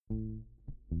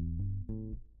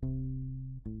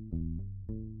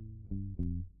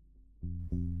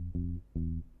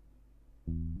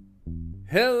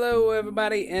Hello,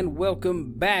 everybody, and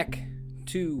welcome back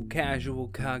to Casual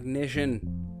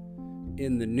Cognition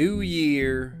in the new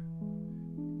year.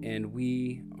 And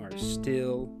we are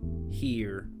still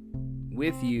here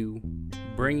with you,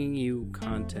 bringing you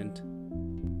content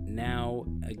now,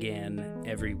 again,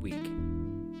 every week.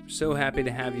 So happy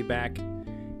to have you back.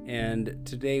 And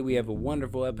today we have a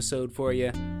wonderful episode for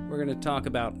you. We're going to talk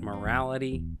about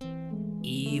morality,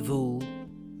 evil,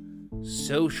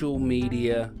 social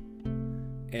media,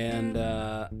 and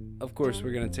of course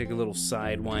we're going to take a little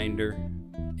sidewinder.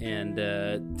 And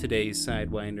today's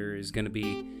sidewinder is going to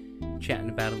be chatting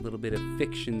about a little bit of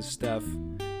fiction stuff.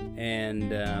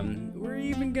 And we're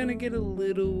even going to get a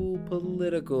little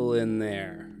political in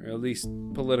there, or at least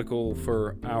political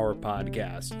for our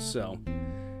podcast. So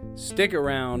stick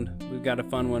around. We've got a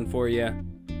fun one for you.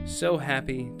 So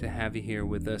happy to have you here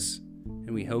with us,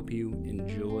 and we hope you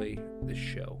enjoy the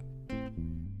show.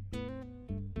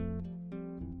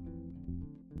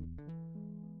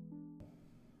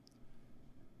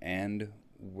 And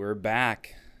we're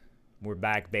back. We're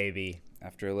back, baby.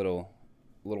 After a little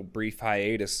brief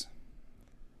hiatus.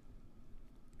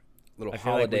 Little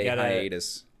holiday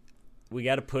hiatus. We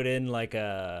got to put in like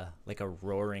a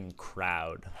roaring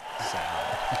crowd sound.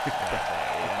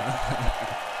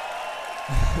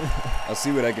 I'll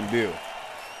see what I can do.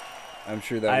 I'm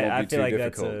sure that won't be too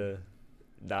difficult.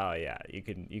 No, yeah,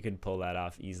 you can pull that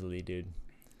off easily, dude.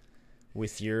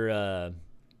 With your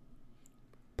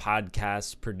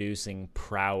podcast producing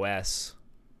prowess.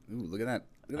 Ooh, look at that!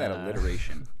 Look at that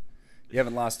alliteration. You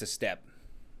haven't lost a step.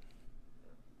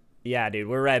 Yeah, dude,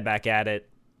 we're right back at it.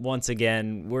 Once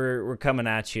again, we're coming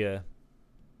at you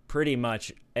pretty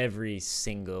much every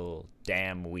single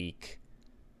damn week.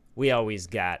 We always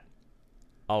got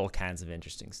all kinds of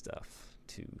interesting stuff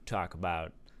to talk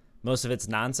about. Most of it's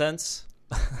nonsense,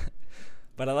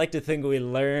 but I like to think we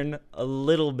learn a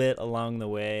little bit along the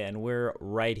way, and we're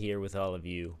right here with all of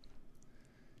you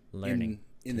learning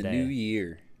in the new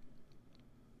year.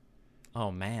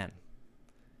 Oh man,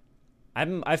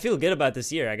 I feel good about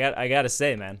this year. I got to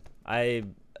say, man,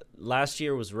 last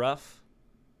year was rough.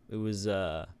 It was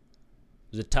a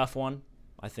tough one,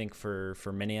 I think, for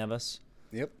many of us.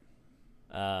 Yep.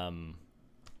 But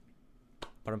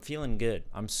I'm feeling good.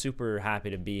 I'm super happy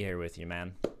to be here with you,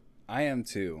 man. I am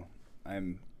too.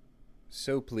 I'm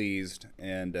so pleased,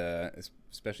 and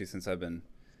especially since I've been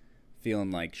feeling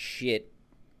like shit.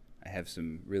 I have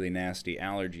some really nasty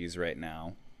allergies right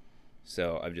now,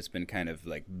 so I've just been kind of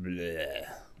like bleh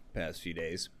past few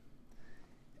days.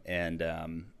 And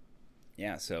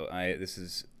yeah, so this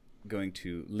is going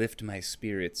to lift my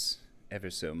spirits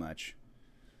ever so much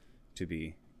to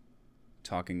be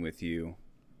talking with you,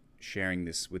 sharing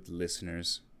this with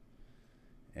listeners,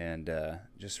 and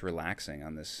just relaxing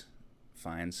on this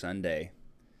fine Sunday.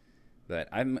 But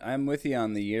I'm with you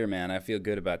on the year, man. I feel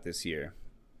good about this year.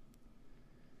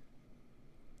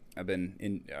 I've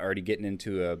been already getting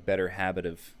into a better habit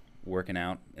of working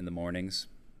out in the mornings,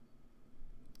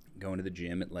 going to the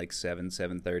gym at like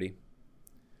 7:30.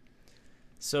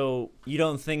 So you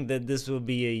don't think that this will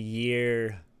be a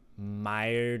year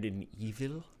mired in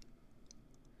evil,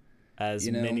 as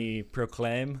many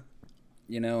proclaim?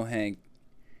 You know, Hank,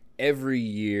 every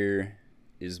year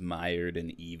is mired in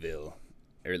evil,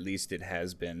 or at least it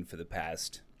has been for the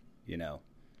past,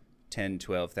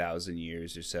 10,000-12,000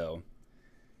 years or so,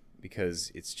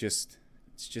 because it's just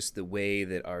the way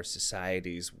that our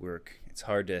societies work. It's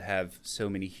hard to have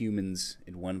so many humans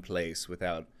in one place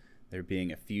without there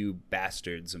being a few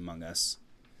bastards among us.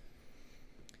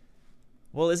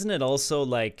 Well, isn't it also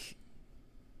like,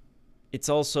 it's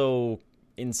also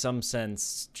in some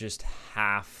sense just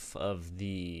half of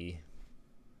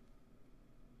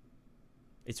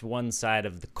it's one side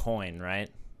of the coin, right?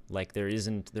 Like there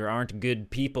aren't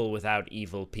good people without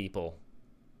evil people.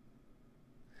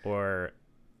 Or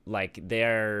like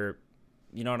they're,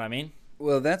 you know what I mean?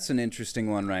 Well, that's an interesting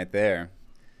one right there,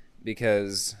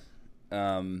 because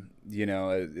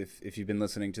if you've been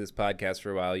listening to this podcast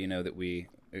for a while, you know that we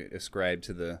ascribe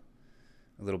to a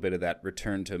little bit of that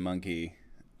return to monkey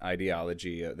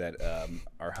ideology, that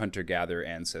our hunter-gatherer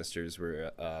ancestors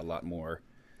were a lot more,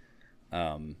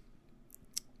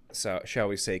 so shall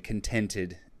we say,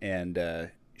 contented, and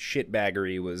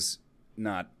shitbaggery was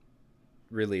not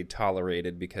really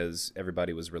tolerated because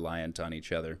everybody was reliant on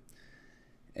each other.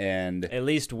 And at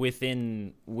least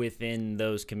within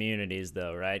those communities,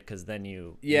 though, right? Because then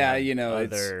you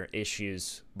other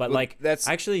issues. But well, like that's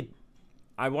actually,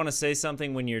 I want to say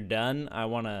something when you're done. I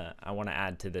want to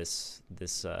add to this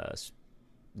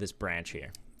branch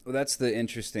here. Well, that's the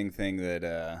interesting thing that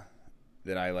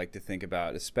I like to think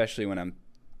about, especially when I'm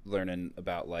learning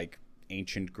about like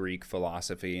ancient Greek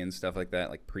philosophy and stuff like that,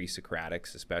 like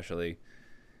pre-Socratics especially,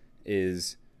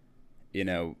 is, you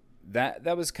know,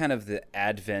 that was kind of the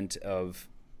advent of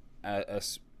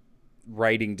us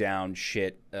writing down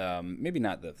shit. Maybe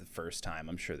not the first time.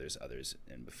 I'm sure there's others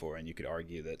in before, and you could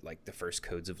argue that like the first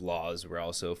codes of laws were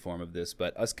also a form of this,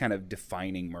 but us kind of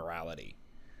defining morality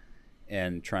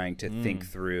and trying to think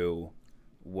through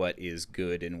what is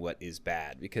good and what is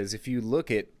bad. Because if you look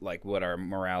at like what our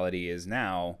morality is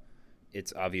now,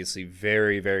 it's obviously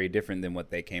very, very different than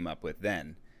what they came up with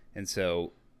then. And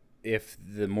so if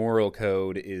the moral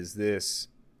code is this,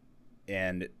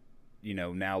 and, you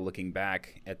know, now looking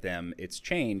back at them, it's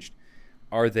changed,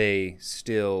 are they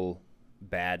still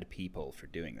bad people for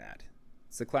doing that?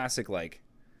 It's the classic like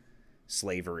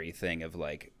slavery thing of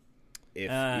like, if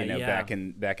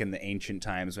back in the ancient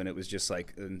times when it was just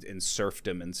like in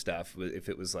serfdom and stuff, if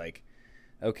it was like,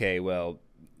 okay, well,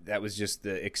 that was just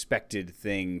the expected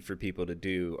thing for people to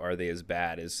do, are they as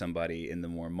bad as somebody in the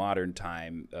more modern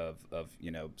time of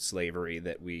you know, slavery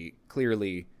that we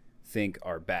clearly think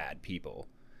are bad people?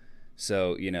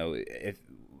 So, you know,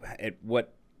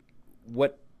 what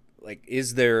like,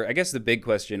 is there, I guess the big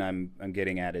question I'm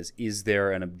getting at is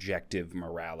there an objective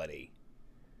morality?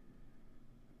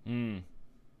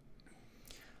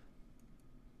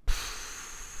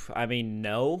 I mean,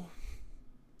 no.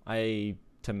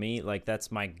 To me, like,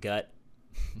 that's my gut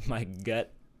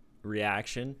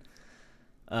reaction.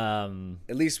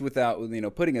 At least without, you know,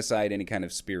 putting aside any kind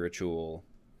of spiritual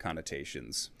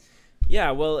connotations. Yeah,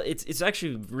 well, it's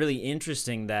actually really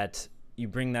interesting that you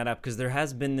bring that up, because there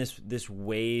has been this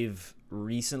wave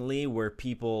recently where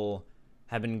people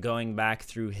have been going back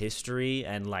through history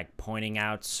and like pointing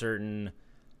out certain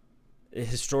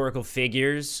historical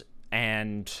figures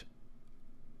and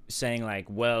saying like,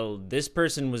 well, this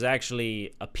person was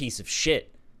actually a piece of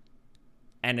shit.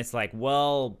 And it's like,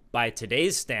 well, by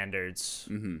today's standards,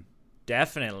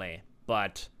 definitely.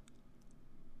 But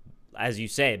as you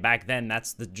say, back then,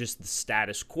 that's just the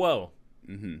status quo.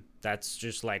 That's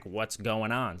just like what's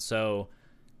going on. So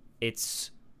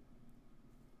it's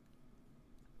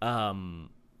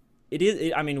it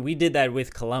is. I mean, we did that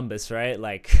with Columbus, right?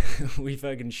 Like, we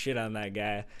fucking shit on that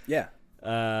guy. Yeah.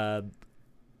 And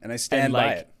I stand and, by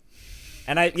like, it.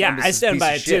 And I stand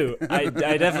by it too. I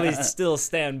definitely still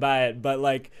stand by it. But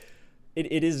like,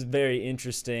 it is very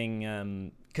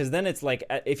interesting. Because then it's like,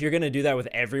 if you're gonna do that with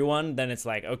everyone, then it's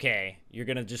like, okay, you're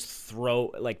gonna just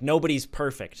throw, like, nobody's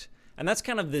perfect. And that's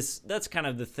kind of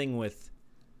the thing with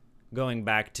going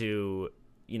back to,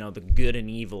 you know, the good and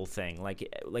evil thing.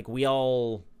 Like we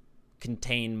all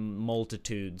contain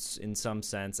multitudes in some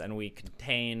sense, and we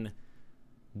contain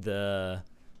the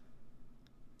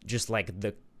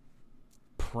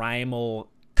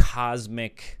primal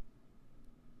cosmic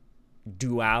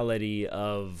duality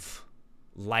of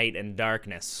light and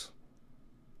darkness.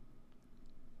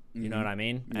 You know what I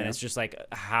mean? Yeah. And it's just like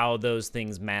how those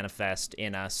things manifest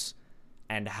in us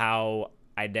and how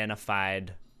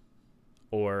identified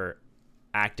or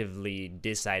actively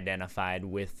disidentified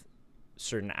with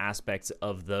certain aspects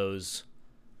of those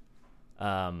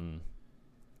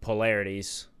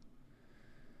polarities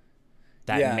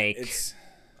that make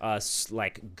us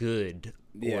like good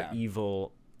or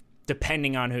evil,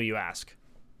 depending on who you ask.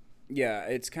 Yeah,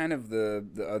 it's kind of the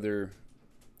other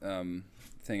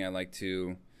thing I like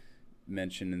to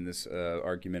mention in this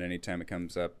argument anytime it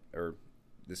comes up, or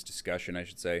this discussion, I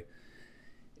should say,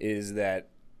 is that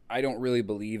I don't really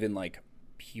believe in like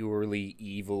purely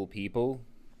evil people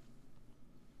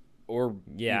or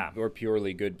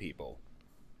purely good people.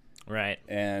 Right.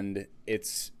 And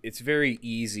it's very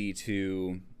easy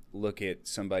to look at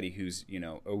somebody who's, you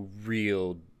know, a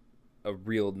real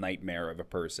nightmare of a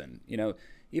person. You know,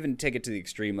 even take it to the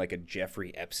extreme, like a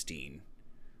Jeffrey Epstein,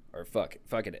 or fuck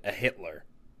it, a Hitler.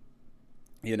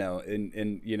 You know,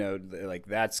 and you know, like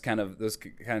that's kind of, those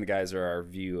kind of guys are our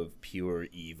view of pure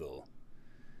evil.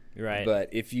 Right. But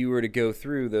if you were to go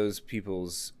through those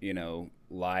people's, you know,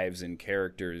 lives and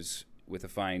characters with a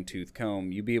fine-tooth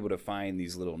comb, you'd be able to find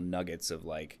these little nuggets of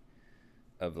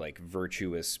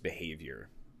virtuous behavior.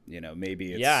 You know,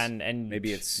 maybe it's and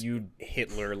maybe it's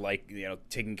Hitler, like, you know,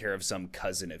 taking care of some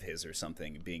cousin of his or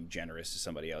something, being generous to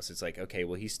somebody else. It's like, okay,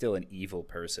 well, he's still an evil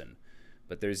person,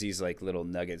 but there's these like little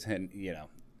nuggets, and, you know,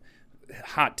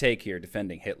 hot take here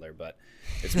defending Hitler, but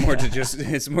it's more to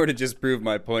just prove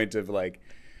my point of like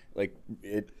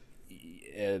it.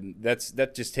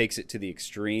 That just takes it to the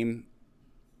extreme,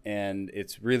 and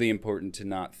it's really important to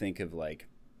not think of like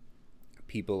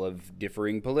people of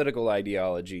differing political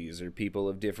ideologies or people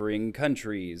of differing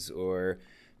countries or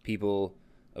people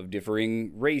of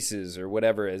differing races or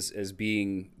whatever as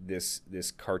being this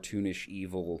cartoonish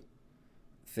evil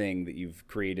thing that you've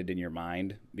created in your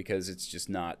mind, because it's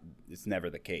never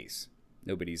the case.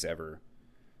 Nobody's ever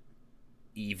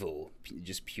evil,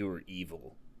 just pure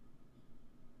evil.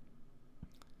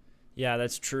 Yeah,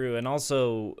 that's true. And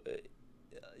also,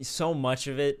 so much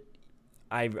of it,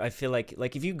 I feel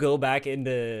like if you go back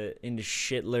into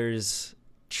Schindler's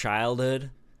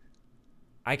childhood,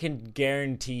 I can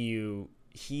guarantee you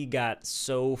he got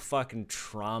so fucking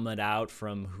traumatized out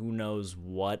from who knows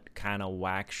what kind of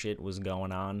whack shit was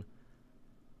going on.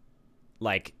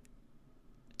 Like,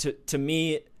 to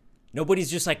me, nobody's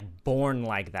just like born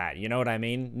like that. You know what I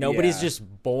mean? Nobody's just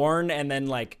born and then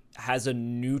like has a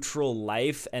neutral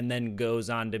life and then goes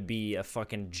on to be a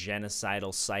fucking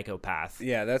genocidal psychopath.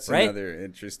 Yeah, that's right? Another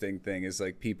interesting thing is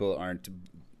like people aren't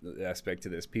aspect to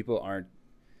this.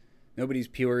 Nobody's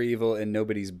pure evil and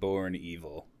nobody's born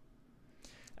evil.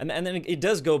 And then it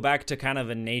does go back to kind of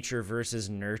a nature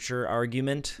versus nurture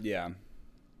argument. Yeah.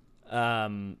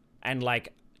 And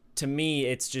like, to me,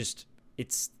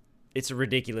 it's a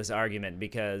ridiculous argument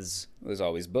because there's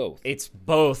always both. It's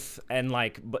both. And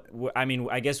like, but I mean,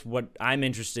 I guess what I'm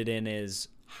interested in is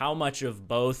how much of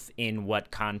both in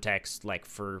what context, like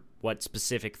for what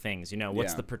specific things,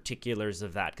 what's the particulars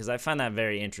of that? Because I find that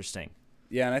very interesting.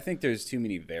 Yeah, and I think there's too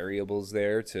many variables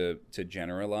there to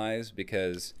generalize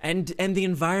because... And the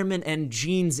environment and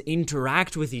genes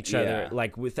interact with each other,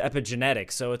 like with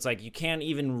epigenetics. So it's like you can't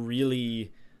even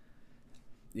really...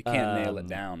 You can't nail it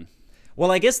down.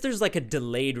 Well, I guess there's like a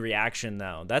delayed reaction,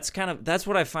 though. That's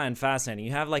what I find fascinating.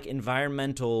 You have like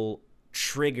environmental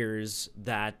triggers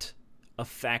that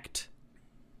affect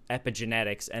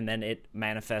epigenetics, and then it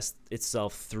manifests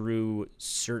itself through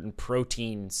certain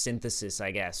protein synthesis,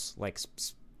 I guess, like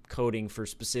coding for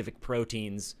specific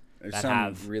proteins. There's that some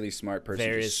have really smart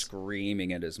person just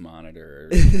screaming at his monitor,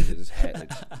 or his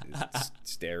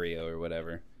stereo or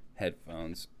whatever,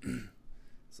 headphones.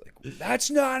 It's like, that's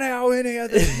not how any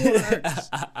of this works.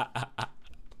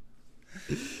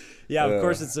 Yeah, of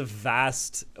course, it's a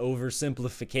vast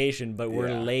oversimplification, but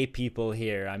we're lay people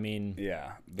here. I mean,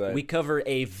 but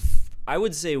I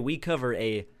would say we cover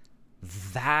a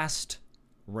vast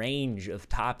range of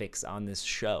topics on this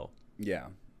show. Yeah,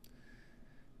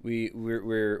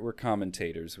 we're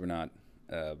commentators. We're not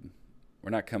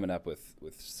coming up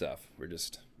with stuff. We're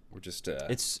just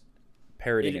it's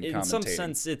parroting and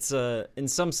commentating. In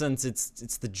some sense,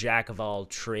 it's the jack of all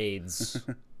trades.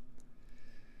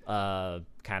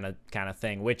 kind of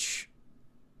thing, which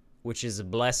is a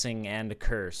blessing and a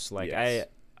curse. Like, yes.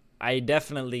 I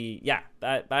definitely,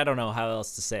 I don't know how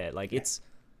else to say it. Like, it's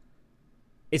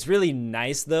really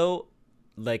nice though.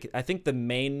 Like, I think the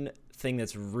main thing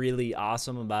that's really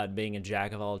awesome about being a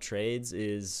jack of all trades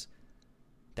is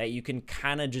that you can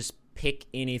kind of just pick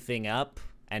anything up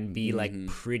and be like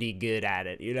pretty good at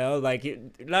it. Like you're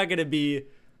not gonna be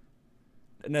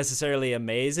necessarily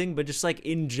amazing, but just like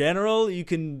in general, you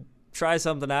can try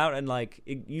something out and like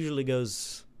it usually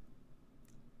goes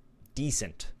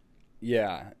decent.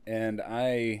 Yeah, and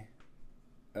I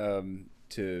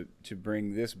to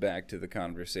bring this back to the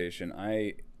conversation,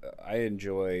 I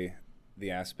enjoy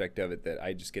the aspect of it that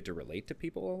I just get to relate to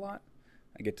people a lot.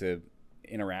 I get to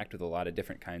interact with a lot of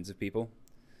different kinds of people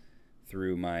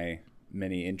through my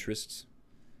many interests,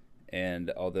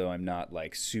 and although I'm not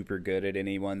like super good at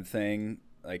any one thing,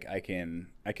 like I can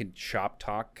shop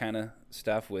talk kind of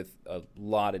stuff with a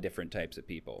lot of different types of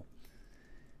people.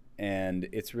 And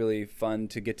it's really fun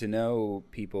to get to know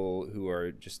people who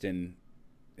are just in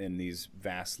these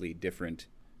vastly different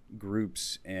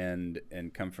groups and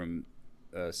come from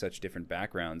such different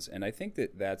backgrounds. And I think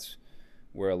that's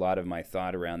where a lot of my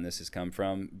thought around this has come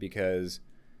from, because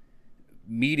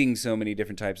meeting so many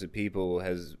different types of people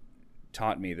has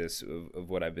taught me this of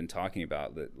what I've been talking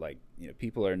about, that like,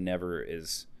 people are never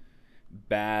as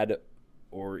bad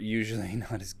or usually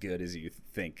not as good as you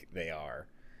think they are.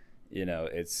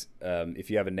 It's if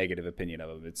you have a negative opinion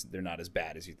of them, they're not as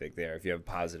bad as you think they are. If you have a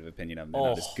positive opinion of them, they're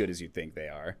not as good as you think they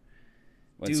are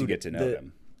once you get to know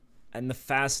them. And the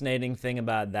fascinating thing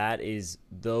about that is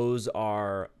those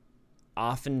are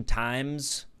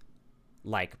oftentimes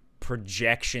like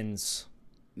projections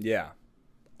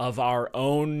of our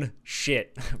own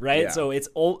shit, right? So it's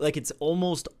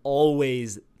almost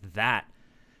always that.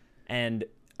 And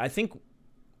I think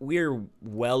we're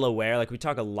well aware, like we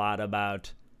talk a lot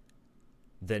about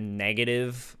the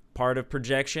negative part of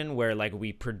projection, where like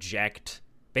we project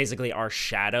basically our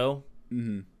shadow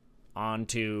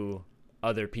onto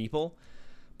other people.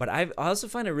 But I also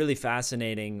find it really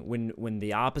fascinating when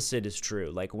the opposite is true,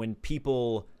 like when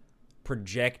people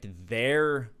project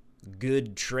their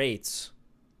good traits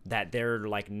that they're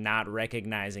like not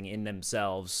recognizing in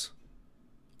themselves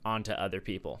onto other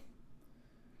people.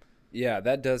 Yeah,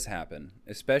 that does happen,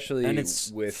 especially And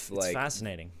it's like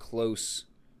fascinating. close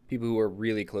people who are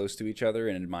really close to each other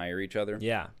and admire each other.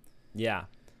 Yeah.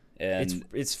 And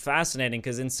It's fascinating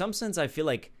because in some sense I feel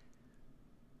like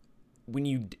when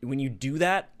you do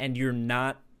that and you're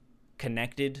not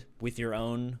connected with your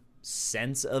own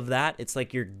sense of that, it's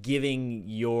like you're giving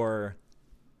your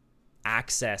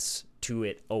access to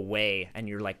it away, and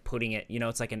you're like putting it,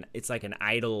 it's like an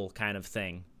idol kind of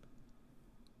thing,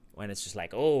 when it's just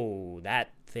like, oh,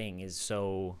 that thing is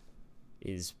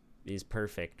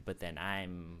perfect, but then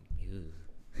I'm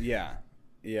yeah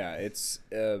it's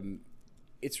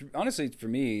honestly, for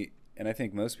me, and I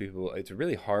think most people, it's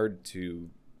really hard to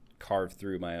carve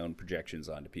through my own projections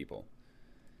onto people.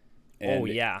 And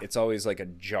it's always like a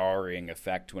jarring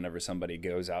effect whenever somebody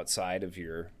goes outside of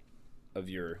your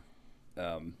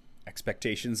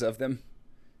expectations of them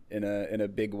in a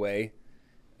big way.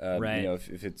 Right.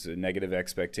 If it's a negative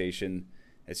expectation,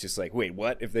 it's just like, wait,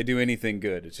 what? If they do anything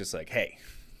good, it's just like, hey,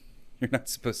 you're not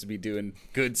supposed to be doing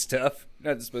good stuff.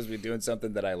 You're not supposed to be doing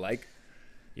something that I like.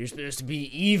 You're supposed to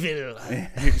be evil.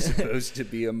 You're supposed to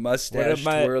be a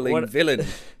mustache-twirling villain.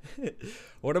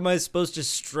 What am I supposed to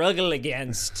struggle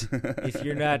against if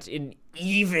you're not an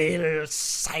evil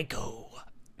psycho?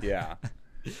 Yeah.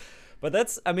 But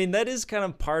that is kind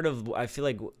of part of, I feel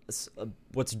like,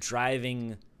 what's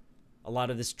driving a lot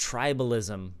of this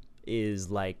tribalism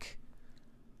is like,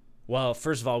 well,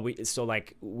 first of all,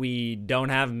 we don't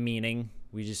have meaning.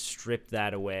 We just strip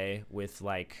that away with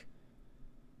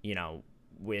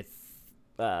with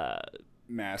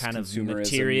Mass kind of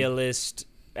consumerism.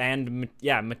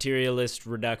 materialist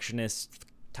reductionist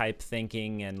type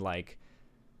thinking, and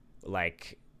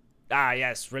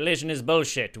yes, religion is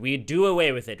bullshit. We do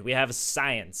away with it. We have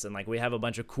science, and we have a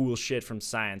bunch of cool shit from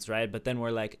science, right? But then we're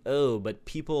like, oh, but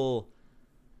people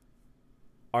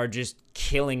are just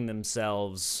killing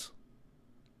themselves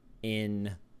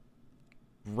in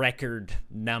record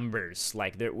numbers.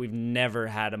 We've never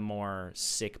had a more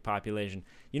sick population.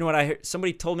 You know what I heard?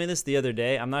 Somebody told me this the other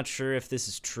day. I'm not sure if this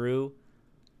is true.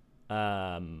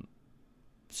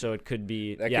 So it could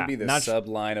be that could be the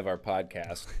subline of our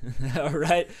podcast. All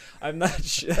right, I'm not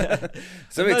sure.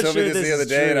 Somebody told me this the other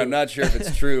day, and I'm not sure if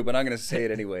it's true, but I'm going to say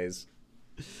it anyways.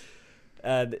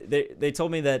 They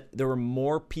told me that there were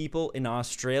more people in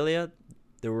Australia.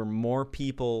 There were more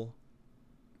people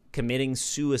committing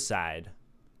suicide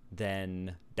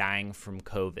than dying from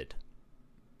COVID.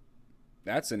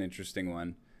 That's an interesting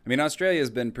one. I mean, Australia's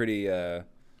been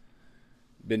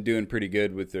doing pretty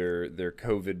good with their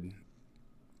COVID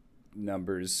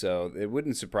numbers, so it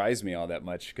wouldn't surprise me all that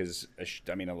much, because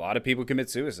I mean, a lot of people commit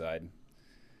suicide,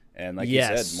 and like you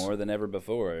said, more than ever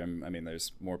before. I mean,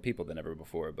 there's more people than ever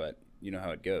before, but you know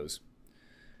how it goes.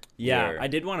 Yeah, I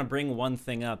did want to bring one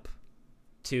thing up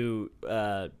to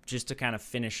just to kind of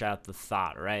finish out the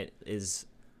thought, right? Is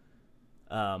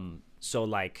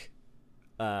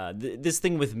this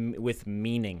thing with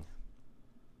meaning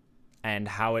and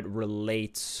how it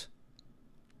relates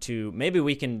to, maybe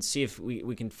we can see if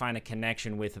we can find a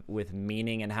connection with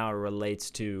meaning and how it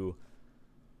relates to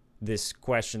this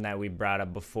question that we brought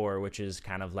up before, which is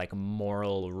kind of like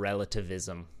moral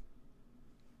relativism.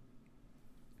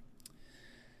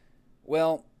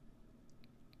 Well,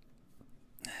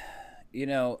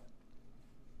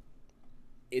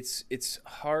 it's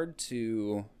hard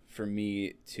for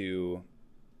me to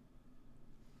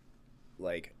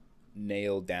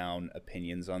nail down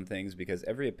opinions on things, because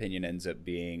every opinion ends up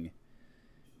being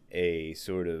a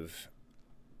sort of,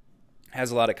 has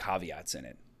a lot of caveats in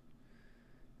it.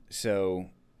 So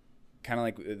kind of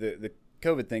like the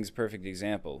COVID thing's a perfect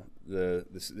example.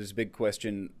 There's a big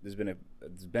question. There's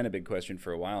been a big question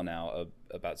for a while now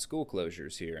about school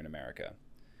closures here in America.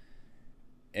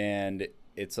 And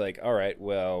it's like, all right,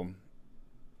 well,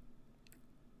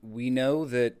 we know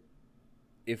that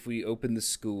if we open the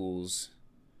schools,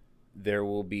 there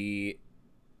will be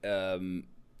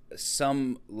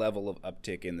some level of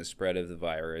uptick in the spread of the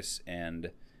virus,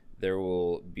 and there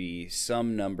will be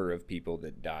some number of people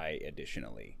that die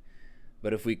additionally.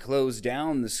 But if we close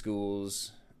down the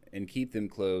schools and keep them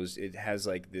closed, it has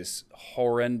this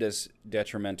horrendous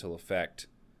detrimental effect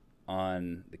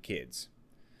on the kids.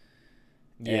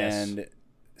 Yes. And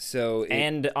so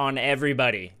and on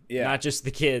everybody, not just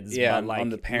the kids, but on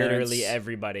the parents, literally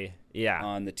everybody. Yeah.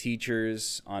 On the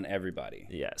teachers, on everybody.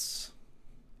 Yes.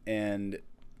 And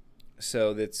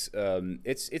so that's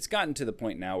it's gotten to the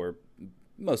point now where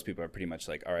most people are pretty much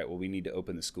like, all right, well, we need to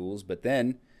open the schools. But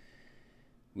then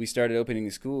we started opening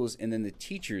the schools, and then the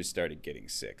teachers started getting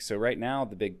sick. So right now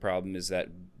the big problem is that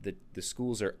the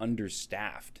schools are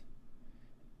understaffed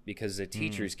because the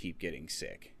teachers keep getting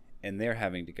sick and they're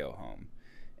having to go home.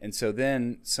 And so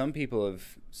then some people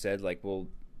have said, like, well,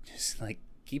 just like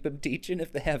keep them teaching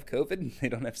if they have COVID and they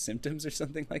don't have symptoms or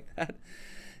something like that.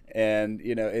 And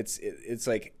it's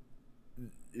like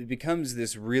it becomes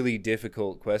this really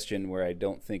difficult question where I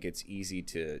don't think it's easy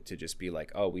to just be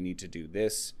like, oh, we need to do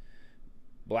this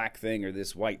black thing or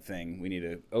this white thing. We need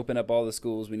to open up all the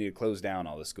schools. We need to close down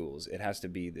all the schools. It has to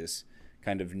be this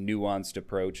kind of nuanced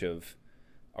approach of,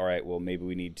 all right, well, maybe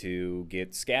we need to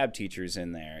get scab teachers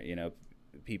in there,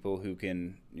 people who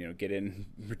can, get in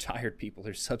retired people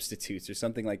or substitutes or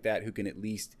something like that who can at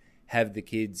least have the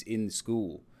kids in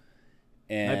school.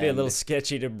 And might be a little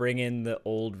sketchy to bring in the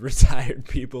old retired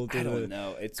people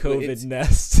to It's COVID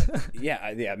nest.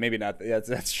 yeah, maybe not.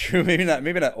 That's true. Maybe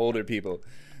not older people.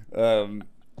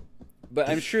 But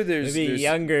I'm sure there's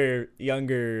younger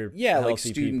like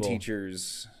student people.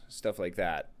 Teachers, stuff like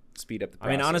that. Speed up the process.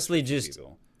 I mean, honestly, just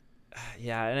people.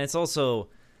 Yeah, and it's also,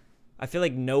 I feel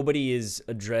like nobody is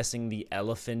addressing the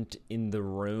elephant in the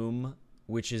room,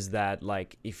 which is that,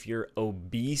 like, if you're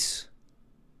obese,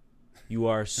 you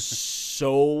are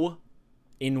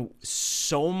in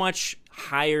so much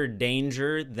higher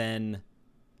danger than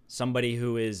somebody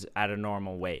who is at a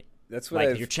normal weight. That's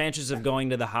what your chances of going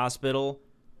to the hospital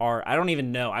are, I don't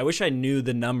even know. I wish I knew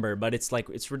the number, but it's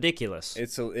ridiculous.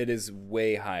 It is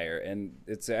way higher, and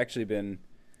it's actually been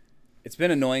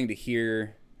annoying to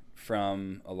hear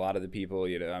from a lot of the people.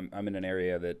 I'm in an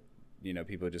area that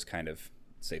people just kind of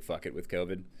say fuck it with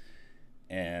COVID,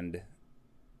 and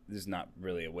there's not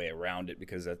really a way around it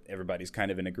because everybody's kind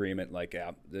of in agreement. Like,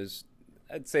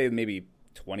 I'd say maybe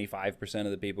 25%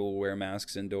 of the people will wear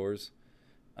masks indoors.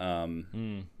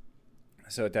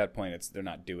 So at that point, they're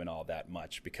not doing all that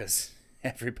much because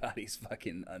everybody's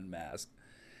fucking unmasked,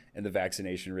 and the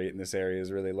vaccination rate in this area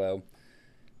is really low.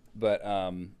 But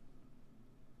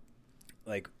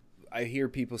like, I hear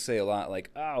people say a lot, like,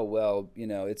 oh well,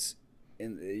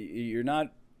 you're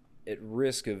not at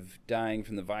risk of dying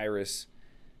from the virus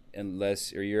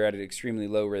or you're at an extremely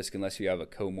low risk unless you have a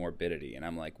comorbidity. And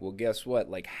I'm like, well, guess what?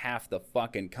 Like, half the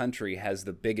fucking country has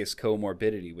the biggest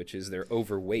comorbidity, which is they're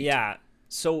overweight. Yeah.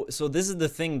 So this is the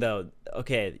thing, though.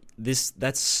 Okay,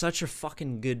 that's such a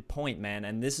fucking good point, man.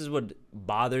 And this is what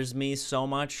bothers me so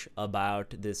much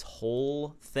about this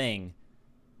whole thing,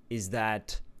 is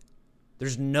that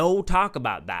there's no talk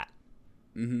about that.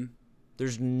 Mm-hmm.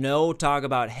 There's no talk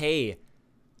about, hey,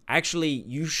 actually,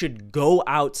 you should go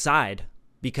outside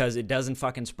because it doesn't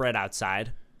fucking spread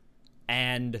outside.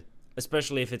 And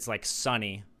especially if it's, like,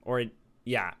 sunny or,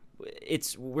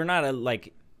 we're not a,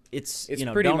 like... It's pretty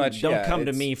don't much, come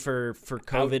to me for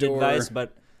COVID advice,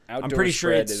 but I'm pretty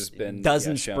sure it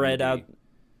doesn't spread out.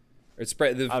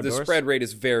 The spread rate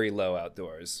is very low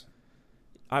outdoors.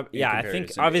 I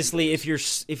think obviously if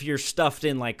you're stuffed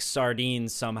in like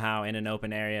sardines somehow in an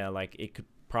open area, like it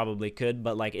probably could,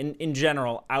 but like in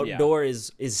general, outdoor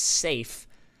is safe,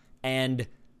 and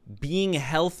being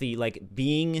healthy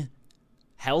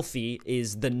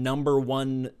is the number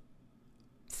one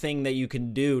thing that you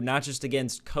can do, not just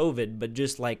against COVID, but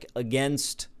just like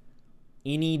against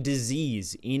any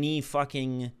disease, any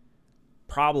fucking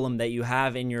problem that you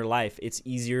have in your life. It's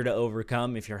easier to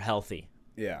overcome if you're healthy.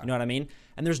 Yeah. You know what I mean?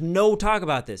 And there's no talk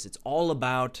about this. It's all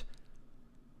about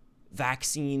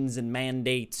vaccines and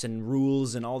mandates and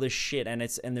rules and all this shit, and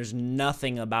there's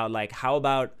nothing about like, how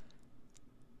about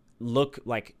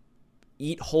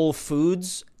eat whole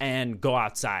foods and go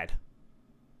outside.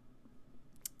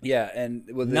 Yeah, and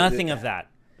nothing of that.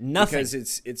 Nothing.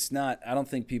 Because it's not. I don't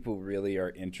think people really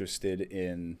are interested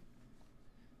in.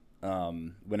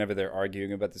 Whenever they're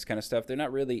arguing about this kind of stuff, they're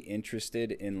not really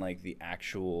interested in like the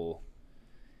actual.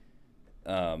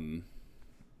 The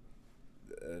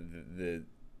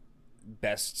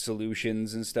best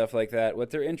solutions and stuff like that. What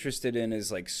they're interested in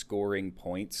is like scoring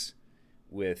points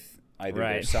with either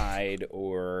their side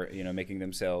or making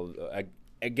themselves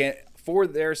again for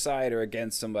their side or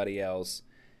against somebody else.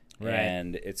 Right.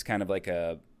 And it's kind of like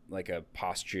a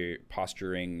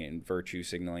posturing and virtue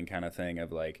signaling kind of thing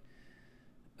of like,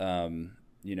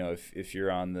 if you're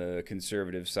on the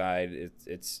conservative side,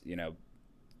 it's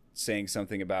saying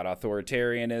something about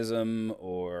authoritarianism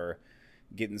or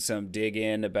getting some dig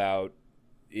in about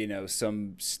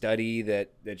some study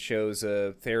that shows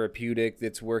a therapeutic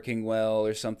that's working well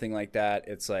or something like that.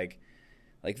 It's like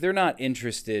they're not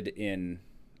interested in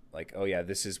like, oh yeah,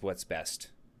 this is what's best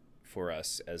for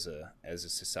us as a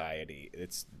society.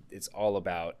 It's all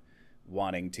about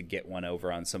wanting to get one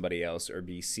over on somebody else or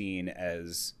be seen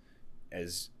as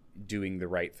as doing the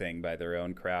right thing by their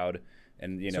own crowd.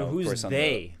 And, So who's of course, on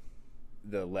they?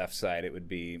 the left side, it would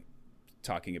be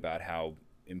talking about how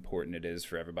important it is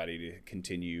for everybody to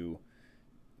continue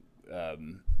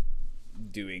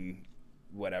doing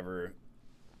whatever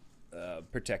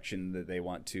protection that they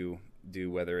want to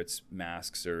do, whether it's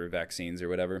masks or vaccines or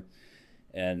whatever.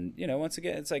 And, once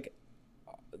again, it's like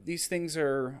these things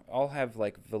all have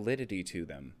like validity to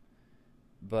them,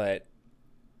 but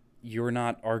you're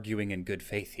not arguing in good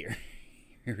faith here.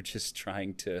 You're just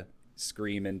trying to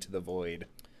scream into the void.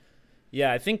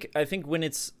 Yeah, I think when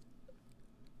it's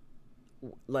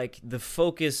like the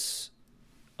focus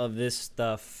of this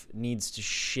stuff needs to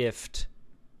shift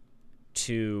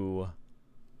to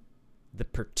the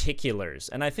particulars.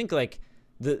 And I think like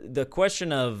the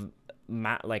question of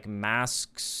like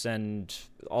masks and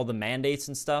all the mandates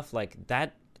and stuff, like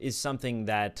that is something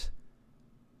that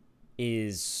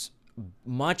is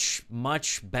much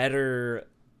better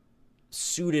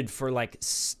suited for like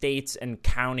states and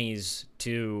counties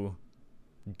to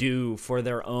do for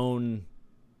their own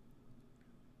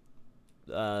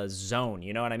zone,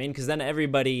 you know what I mean? Because then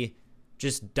everybody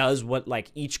just does what,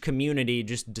 like, each community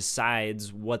just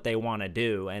decides what they want to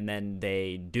do, and then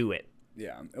they do it.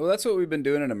 Yeah, well, that's what we've been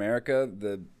doing in America.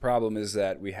 The problem is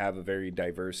that we have a very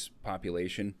diverse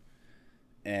population,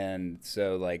 and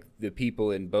so like the people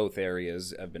in both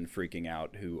areas have been freaking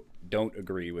out who don't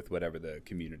agree with whatever the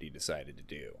community decided to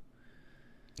do.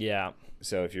 Yeah.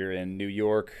 So if you're in New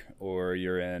York or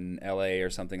you're in LA or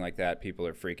something like that, people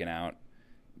are freaking out,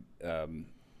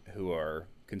 who are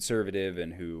conservative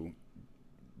and who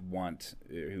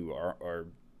are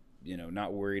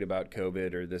not worried about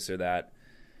COVID or this or that.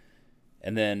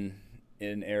 And then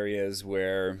in areas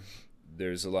where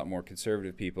there's a lot more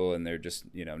conservative people and they're just,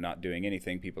 not doing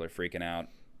anything, people are freaking out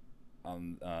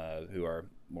who are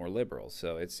more liberal.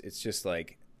 So it's just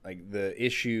like the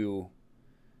issue,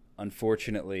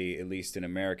 unfortunately, at least in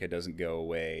America, doesn't go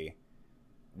away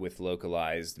with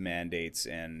localized mandates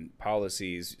and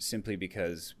policies simply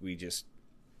because we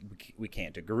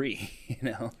can't agree,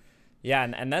 Yeah,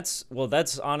 and that's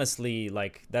honestly,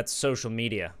 like, that's social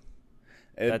media.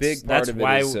 A big part of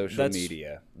it is social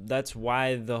media. That's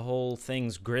why the whole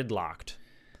thing's gridlocked.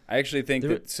 I actually think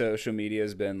that social media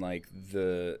has been like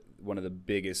one of the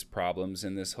biggest problems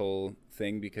in this whole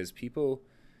thing, because people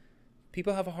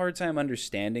have a hard time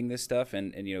understanding this stuff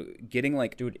and getting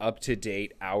like up to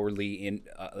date hourly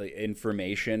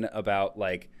information about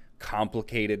like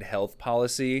complicated health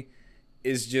policy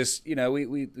is just,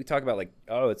 we talk about like,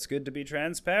 oh, it's good to be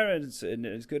transparent and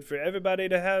it's good for everybody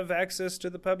to have access to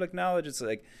the public knowledge. It's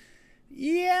like,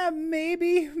 yeah,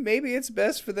 maybe it's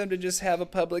best for them to just have a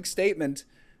public statement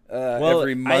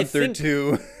every month or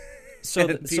two.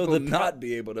 So people not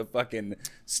be able to fucking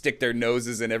stick their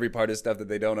noses in every part of stuff that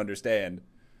they don't understand.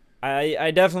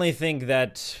 I definitely think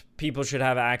that people should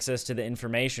have access to the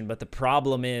information, but the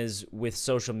problem is with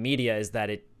social media is that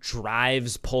it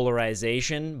drives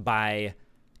polarization by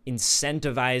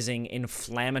incentivizing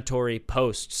inflammatory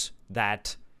posts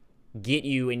that get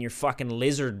you in your fucking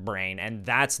lizard brain, and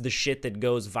that's the shit that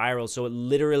goes viral. So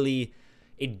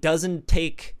it doesn't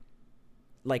take,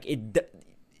 like,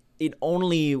 it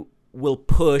only will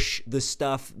push the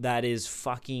stuff that is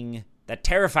fucking, that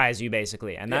terrifies you,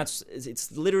 basically. And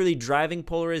it's literally driving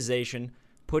polarization,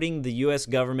 putting the U.S.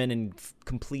 government in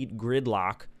complete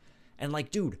gridlock. And like,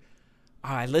 dude,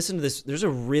 I listened to this. There's a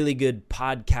really good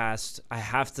podcast. I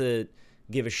have to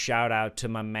give a shout out to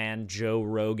my man, Joe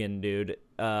Rogan, dude.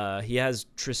 He has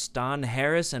Tristan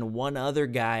Harris and one other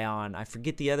guy on. I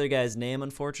forget the other guy's name,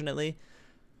 unfortunately.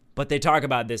 But they talk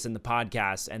about this in the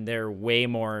podcast, and they're way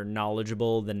more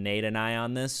knowledgeable than Nate and I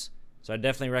on this. So I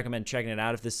definitely recommend checking it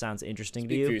out if this sounds interesting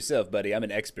to you. Speak for yourself, buddy. I'm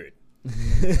an expert.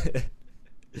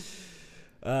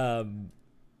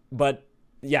 But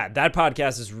yeah, that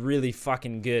podcast is really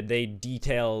fucking good. They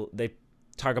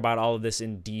talk about all of this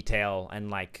in detail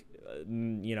and like,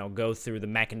 go through the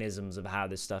mechanisms of how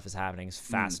this stuff is happening. It's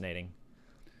fascinating.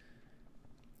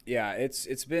 Yeah,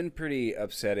 it's been pretty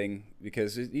upsetting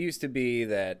because it used to be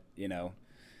that,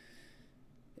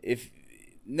 if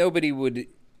nobody would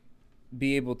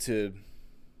be able to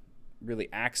really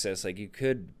access, like, you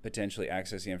could potentially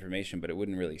access the information, but it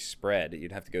wouldn't really spread.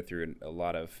 You'd have to go through a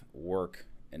lot of work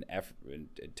and effort and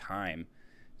time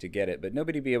to get it, but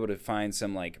nobody would be able to find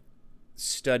some like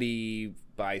study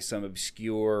by some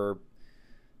obscure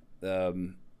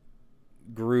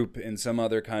group in some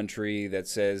other country that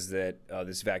says that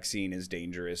this vaccine is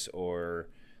dangerous, or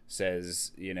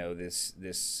says,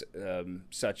 this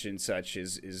such and such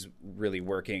is really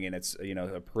working, and it's,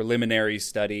 a preliminary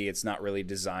study. It's not really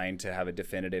designed to have a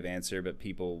definitive answer, but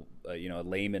people, a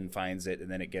layman finds it,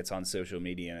 and then it gets on social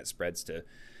media and it spreads to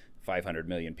 500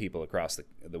 million people across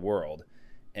the world.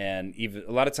 And even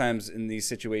a lot of times in these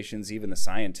situations, even the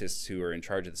scientists who are in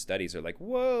charge of the studies are like,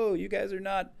 whoa, you guys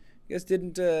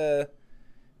didn't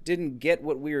get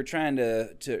what we were trying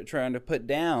to put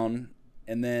down.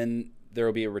 And then there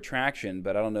will be a retraction.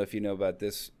 But I don't know if you know about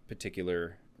this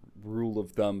particular rule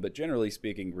of thumb, but generally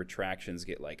speaking, retractions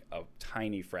get like a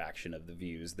tiny fraction of the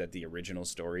views that the original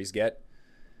stories get.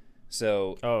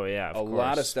 So a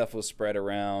lot of stuff will spread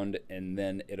around, and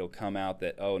then it'll come out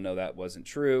that, oh, no, that wasn't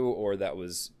true, or that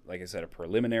was, like I said, a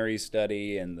preliminary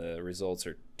study, and the results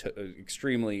are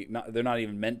they're not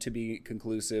even meant to be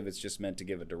conclusive. It's just meant to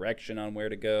give a direction on where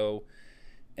to go.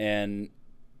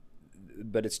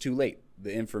 But it's too late.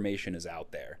 The information is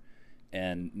out there,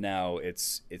 and now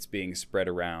it's being spread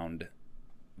around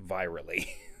virally.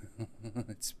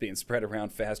 It's being spread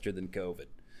around faster than COVID.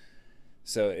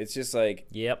 So it's just like,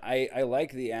 yep. I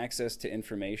like the access to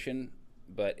information,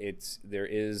 but there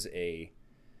is a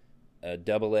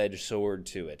double-edged sword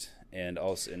to it, and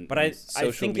also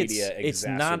social media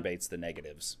exacerbates the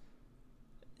negatives.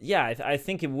 Yeah, I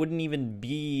think it wouldn't even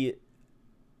be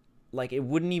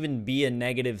a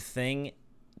negative thing,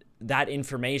 that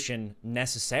information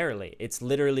necessarily. It's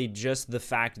literally just the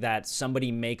fact that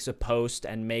somebody makes a post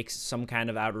and makes some kind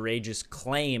of outrageous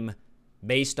claim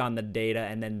based on the data,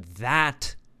 and then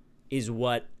that is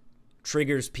what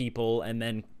triggers people and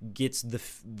then gets the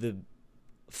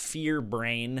fear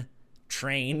brain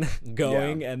train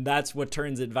going, and that's what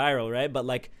turns it viral, right? But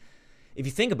like, if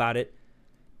you think about it,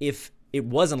 if it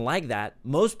wasn't like that,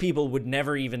 most people would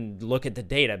never even look at the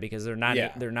data because they're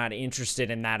not interested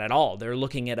in that at all. They're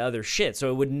looking at other shit, so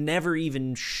it would never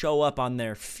even show up on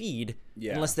their feed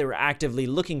unless they were actively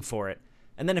looking for it.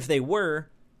 And then if they were,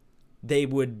 they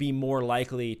would be more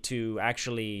likely to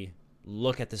actually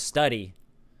look at the study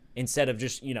instead of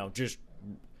just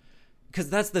because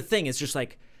that's the thing. It's just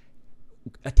like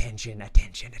attention,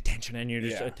 and you're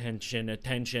just attention,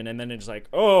 and then it's like,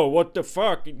 oh, what the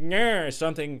fuck? Yeah,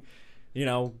 something,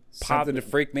 something to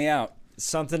freak me out,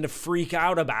 something to freak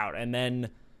out about, and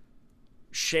then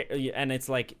shit, and it's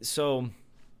like, so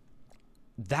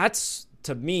that's,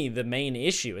 to me, the main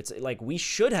issue. It's like we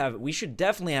should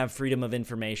definitely have freedom of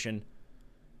information,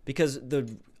 because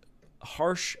the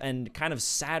harsh and kind of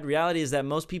sad reality is that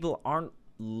most people aren't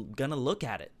gonna look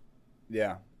at it.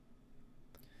 Yeah,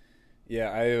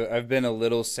 I've been a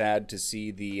little sad to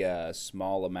see the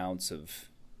small amounts of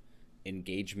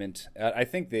engagement. I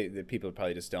think the people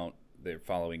probably just they're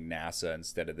following NASA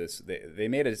instead of this. They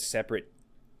made a separate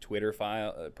Twitter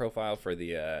profile for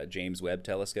the James Webb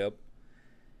Telescope.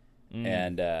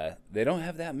 And they don't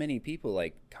have that many people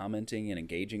like commenting and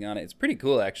engaging on it. It's pretty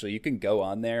cool, actually. You can go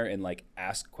on there and like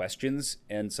ask questions,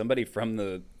 and somebody from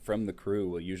the crew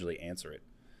will usually answer it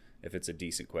if it's a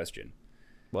decent question.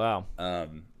 Wow,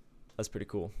 that's pretty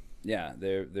cool. Yeah,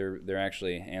 they're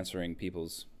actually answering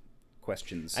people's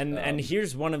questions. And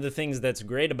here's one of the things that's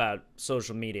great about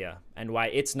social media and why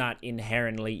it's not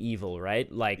inherently evil,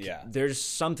 right? Like, there's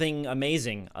something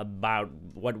amazing about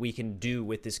what we can do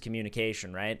with this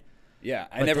communication, right? Yeah,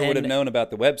 I never would have known about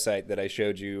the website that I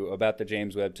showed you about the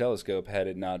James Webb Telescope had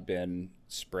it not been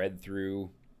spread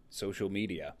through social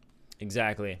media.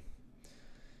 Exactly.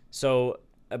 So,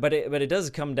 but it does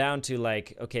come down to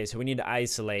like, okay, so we need to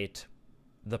isolate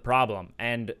the problem,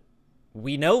 and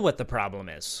we know what the problem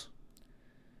is.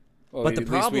 Well, but at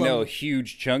least we know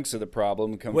huge chunks of the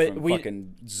problem come from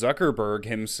fucking Zuckerberg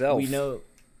himself.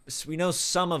 We know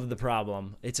some of the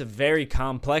problem. It's a very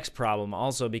complex problem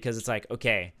also, because it's like,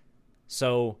 okay,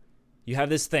 so you have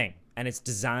this thing, and it's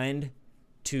designed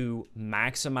to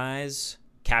maximize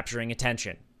capturing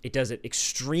attention. It does it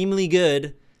extremely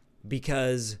good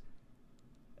because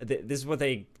this is what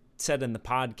they said in the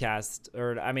podcast,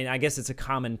 or I mean, I guess it's a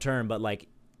common term, but like,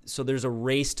 so there's a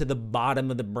race to the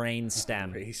bottom of the brain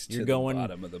stem. You're going the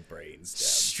bottom of the brain stem,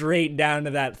 straight down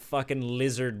to that fucking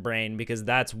lizard brain, because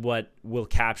that's what will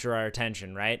capture our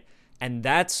attention, right? And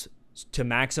that's to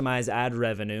maximize ad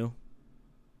revenue,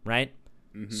 right?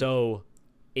 Mm-hmm. So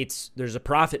there's a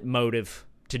profit motive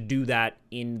to do that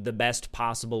in the best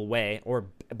possible way,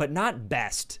 but not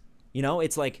best.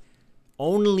 It's like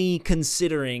only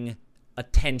considering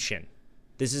attention.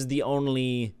 This is the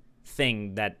only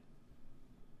thing that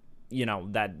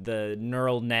that the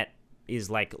neural net is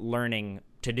like learning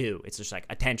to do. It's just like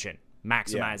attention,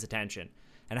 maximize attention.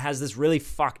 And it has this really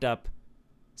fucked up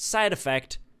side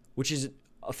effect, which is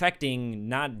affecting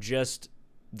not just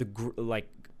the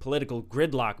political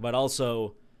gridlock, but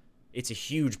also it's a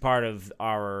huge part of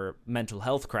our mental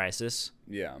health crisis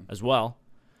as well.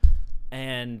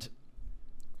 And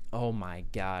oh my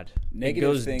God,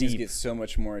 negative things deep. get so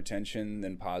much more attention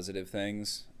than positive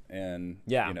things. And,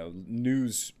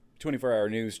 24-hour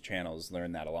news channels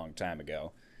learned that a long time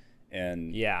ago.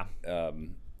 And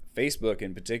Facebook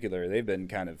in particular, they've been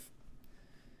kind of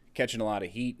catching a lot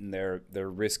of heat, and they're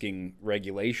risking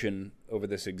regulation over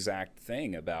this exact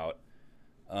thing about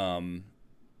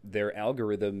their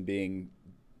algorithm being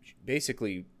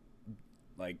basically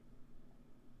like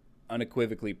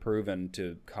unequivocally proven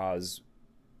to cause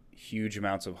huge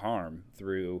amounts of harm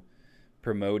through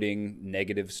promoting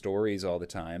negative stories all the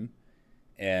time.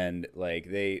 And like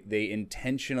they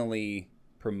intentionally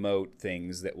promote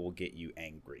things that will get you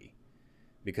angry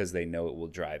because they know it will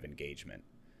drive engagement.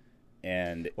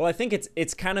 And well, I think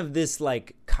it's kind of this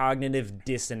like cognitive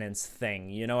dissonance thing,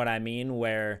 you know what I mean,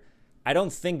 where I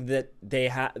don't think that they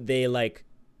have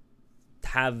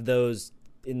those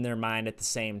in their mind at the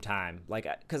same time, like,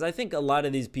 because I think a lot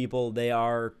of these people, they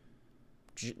are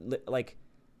like,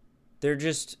 they're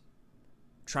just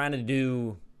trying to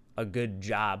do a good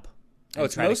job. Oh,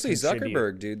 it's mostly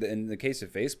Zuckerberg, dude. In the case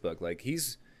of Facebook, like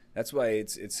that's why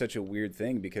it's such a weird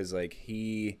thing, because like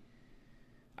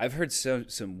I've heard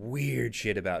some weird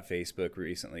shit about Facebook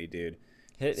recently, dude.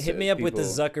 Hit me up with the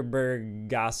Zuckerberg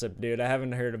gossip, dude. I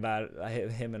haven't heard about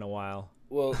him in a while.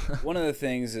 Well, one of the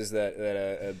things is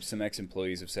that some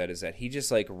ex-employees have said is that he just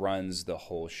like runs the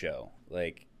whole show.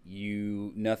 Like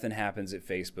nothing happens at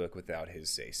Facebook without his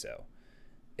say so.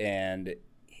 And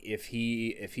if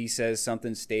he says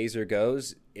something stays or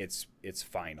goes, it's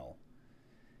final.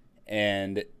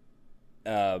 And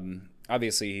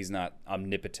obviously he's not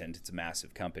omnipotent. It's a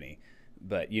massive company,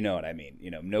 but you know what I mean.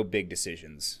 You know, no big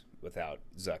decisions without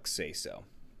Zuck's say so.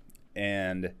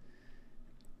 And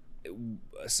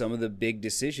some of the big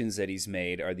decisions that he's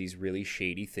made are these really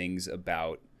shady things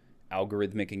about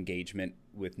algorithmic engagement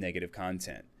with negative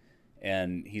content.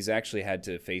 And he's actually had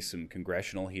to face some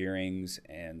congressional hearings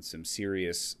and some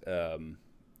serious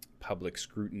public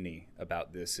scrutiny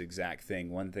about this exact thing.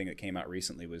 One thing that came out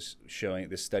recently was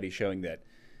this study showing that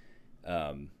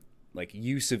like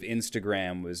use of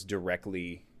Instagram was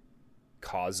directly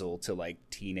causal to like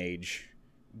teenage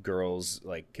girls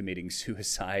like committing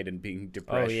suicide and being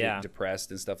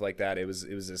depressed and stuff like that. It was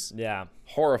this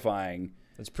horrifying.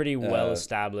 It's pretty well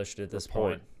established at this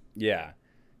point. Yeah.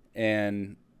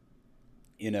 And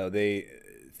you know,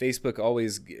 Facebook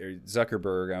always, or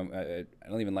Zuckerberg, I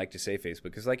don't even like to say Facebook,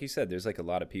 because like you said, there's like a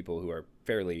lot of people who are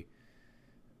fairly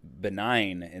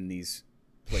benign in these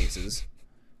places.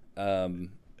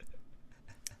 You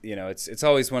know, it's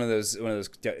always one of those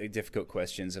difficult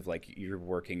questions of like, you're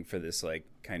working for this like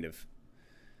kind of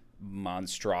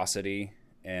monstrosity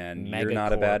and you're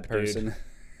not a bad person.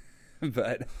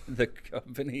 But the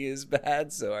company is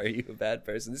bad, so are you a bad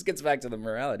person? This gets back to the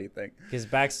morality thing. Gets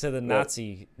back to the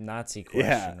Nazi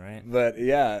question, right? But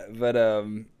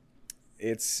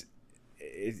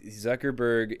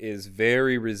Zuckerberg is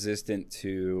very resistant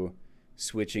to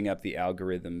switching up the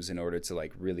algorithms in order to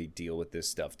like really deal with this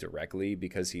stuff directly,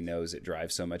 because he knows it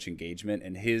drives so much engagement.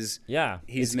 And he's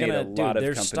made a lot of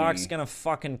their stock's gonna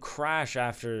fucking crash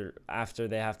after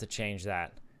they have to change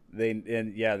that. They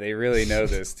really know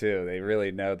this too. They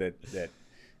really know that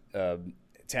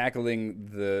tackling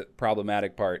the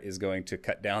problematic part is going to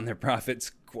cut down their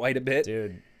profits quite a bit.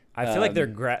 Dude, I feel like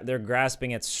they're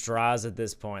grasping at straws at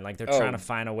this point. Like they're trying to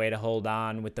find a way to hold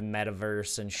on with the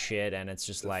metaverse and shit, and it's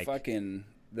just like fucking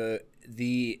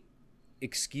the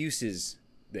excuses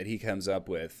that he comes up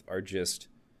with are just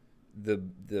the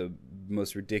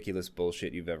most ridiculous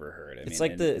bullshit you've ever heard. It's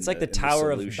like the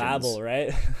Tower of Babel,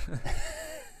 right?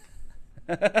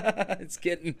 It's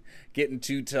getting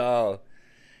too tall.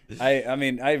 I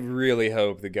mean, I really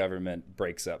hope the government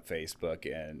breaks up Facebook,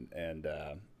 and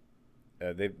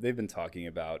they've been talking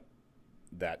about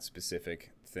that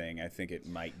specific thing. I think it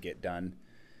might get done.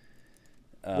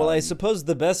 Well, I suppose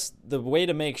the way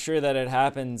to make sure that it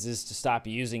happens is to stop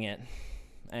using it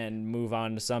and move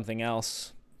on to something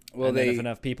else. Well, and then if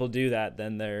enough people do that,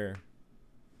 then they're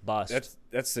bust.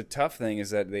 That's the tough thing,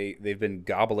 is that they've been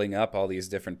gobbling up all these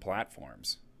different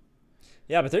platforms.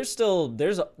 Yeah, but there's going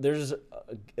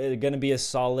to be a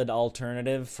solid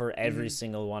alternative for every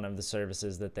single one of the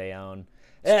services that they own.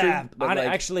 It's yeah, true, but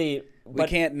we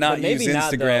can't not use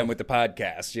Instagram with the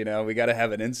podcast. You know, we got to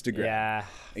have an Instagram. Yeah,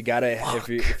 you gotta.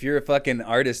 If you're a fucking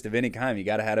artist of any kind, you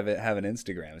got to have an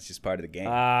Instagram. It's just part of the game.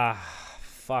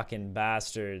 Fucking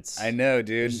bastards. I know,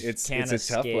 dude. It's a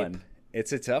tough one.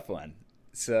 It's a tough one.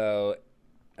 So,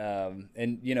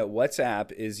 and you know,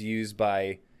 WhatsApp is used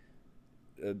by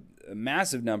a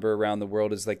massive number around the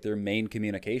world is like their main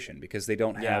communication, because they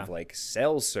don't have like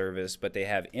cell service, but they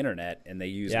have internet and they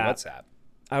use WhatsApp.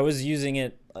 I was using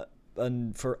it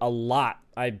for a lot.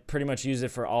 I pretty much use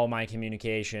it for all my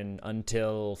communication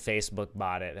until Facebook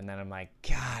bought it. And then I'm like,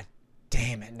 God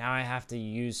damn it. Now I have to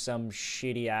use some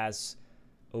shitty ass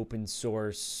open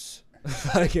source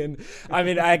fucking. I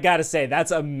mean, I gotta say,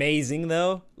 that's amazing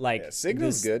though. Like,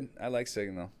 Signal's good. I like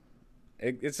Signal.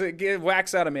 It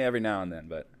whacks out of me every now and then,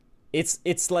 but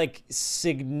it's like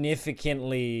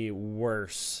significantly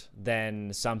worse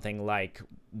than something like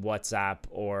WhatsApp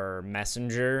or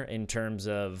Messenger in terms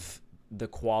of the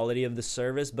quality of the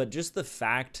service. But just the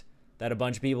fact that a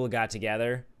bunch of people got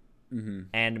together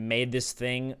and made this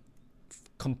thing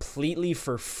completely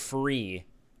for free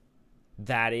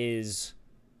that is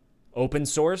open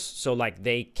source, so like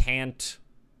they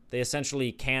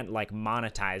essentially can't like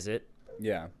monetize it.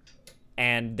 Yeah.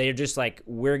 And they're just like,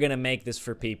 we're going to make this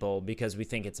for people because we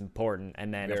think it's important.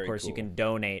 And then, of course, you can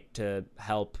donate to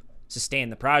help sustain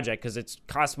the project because it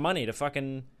costs money to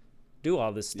fucking do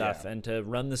all this stuff and to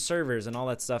run the servers and all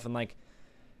that stuff. And like,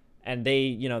 and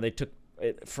they took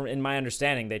it from, in my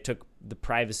understanding, they took the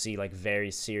privacy like very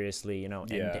seriously,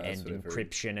 end-to-end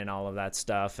encryption and all of that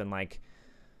stuff. And like,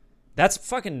 that's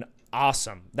fucking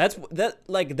awesome. That's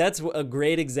a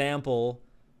great example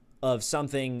of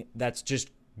something that's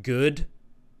just good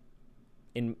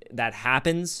that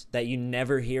happens that you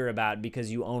never hear about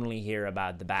because you only hear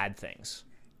about the bad things.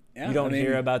 You don't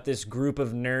hear about this group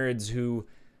of nerds who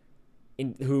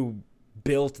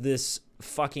built this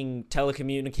fucking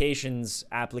telecommunications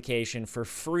application for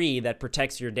free that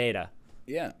protects your data.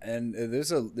 Yeah, and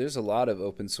there's a lot of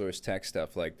open source tech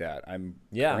stuff like that. I'm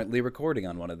currently recording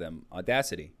on one of them,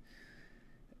 Audacity.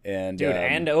 And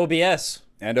and OBS.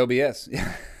 And OBS.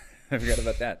 Yeah. I forgot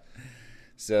about that.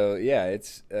 So yeah,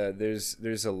 it's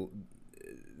there's a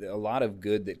lot of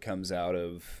good that comes out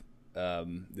of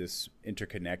this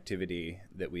interconnectivity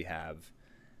that we have.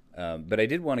 But I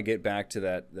did want to get back to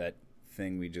that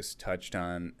thing we just touched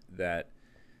on, that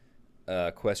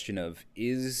question of,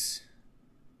 is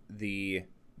the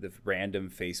random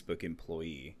Facebook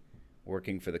employee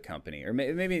working for the company, or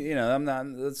maybe I'm not.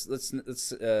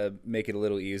 Let's make it a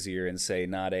little easier and say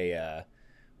we're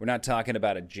not talking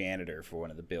about a janitor for one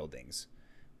of the buildings.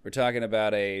 We're talking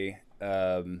about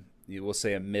we'll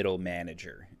say a middle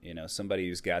manager, somebody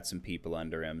who's got some people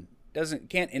under him,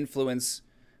 can't influence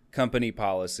company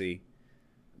policy,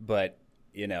 but,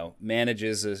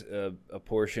 manages a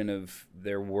portion of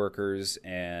their workers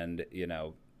and,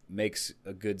 makes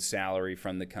a good salary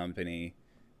from the company,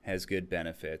 has good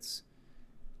benefits.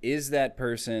 Is that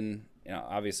person,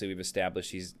 obviously we've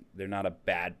established they're not a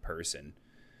bad person,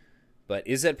 but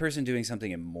is that person doing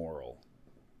something immoral?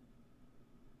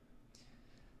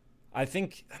 I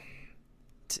think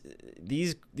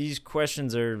these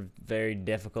questions are very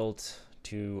difficult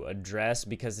to address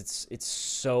because it's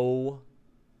so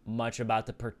much about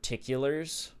the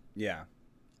particulars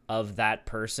of that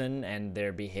person and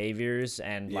their behaviors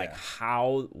and like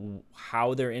how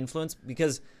they're influenced,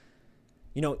 because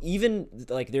even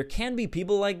like there can be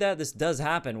people like that. This does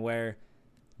happen where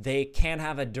they can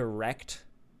have a direct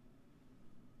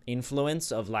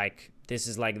influence of like, this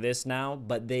is like this now,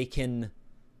 but they can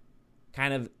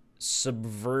kind of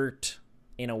subvert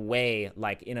in a way,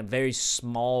 like in a very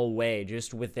small way,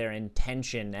 just with their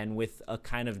intention and with a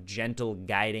kind of gentle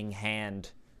guiding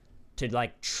hand to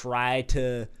like try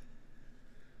to,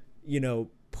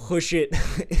 push it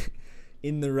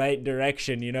in the right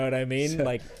direction. You know what I mean?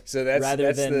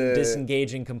 Rather than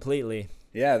disengaging completely.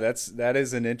 Yeah, that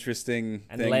is an interesting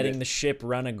and thing, letting the ship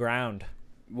run aground.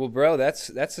 Well, bro,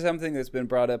 that's something that's been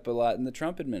brought up a lot in the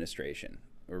Trump administration,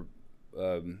 or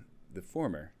the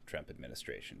former Trump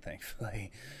administration,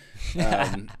 thankfully.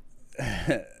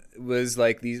 Was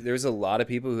like there's a lot of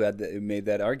people who made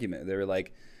that argument. They were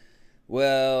like,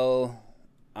 well,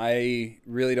 I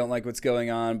really don't like what's going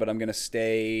on, but I'm going to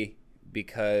stay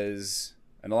because,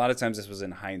 and a lot of times this was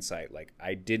in hindsight, like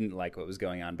I didn't like what was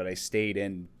going on, but I stayed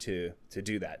in to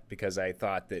do that because I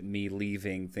thought that me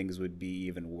leaving things would be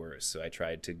even worse. So I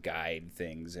tried to guide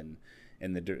things in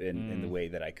the way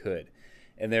that I could.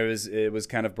 And it was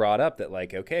kind of brought up that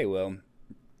like, okay, well,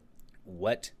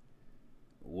 what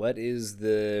is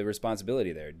the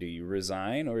responsibility there? Do you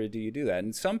resign or do you do that?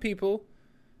 And some people,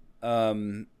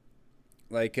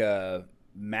 like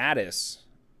Mattis,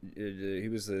 he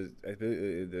was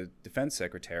the defense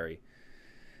secretary.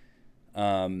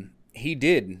 He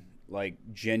did like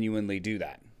genuinely do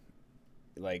that.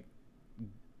 Like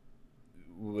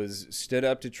was stood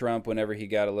up to Trump whenever he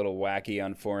got a little wacky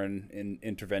on foreign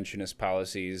interventionist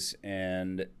policies,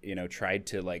 and tried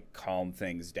to like calm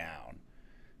things down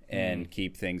and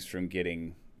keep things from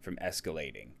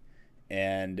escalating.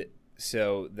 And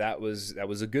so that was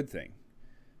a good thing.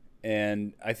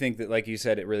 And I think that, like you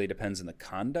said, it really depends on the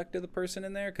conduct of the person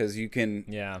in there, because you can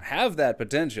have that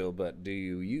potential, but do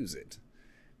you use it?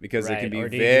 Because it can be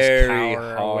very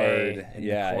hard.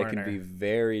 Yeah, it can be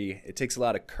it takes a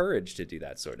lot of courage to do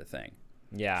that sort of thing.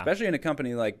 Yeah. Especially in a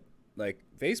company like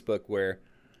Facebook, where,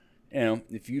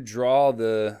 if you draw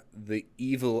the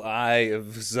evil eye of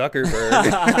Zuckerberg,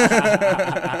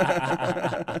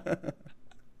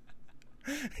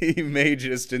 he may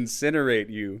just incinerate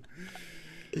you.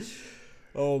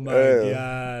 Oh my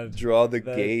God. Draw the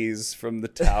gaze from the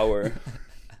tower.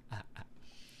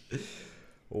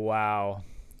 Wow.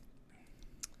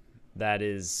 That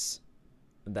is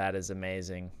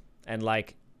amazing. And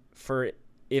like,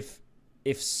 if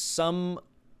some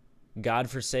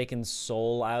godforsaken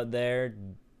soul out there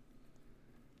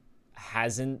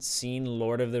hasn't seen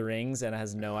Lord of the Rings and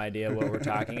has no idea what we're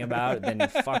talking about, then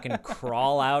fucking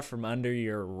crawl out from under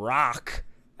your rock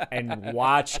and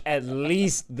watch at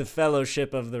least the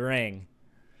Fellowship of the Ring,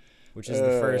 which is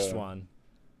the first one.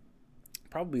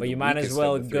 Probably. But you might as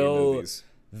well go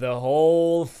the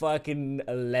whole fucking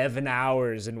 11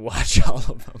 hours and watch all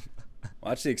of them.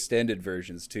 Watch the extended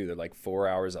versions too. They're like 4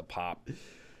 hours a pop.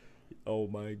 Oh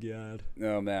my God.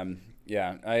 Oh man.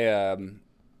 Yeah.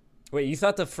 Wait, you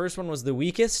thought the first one was the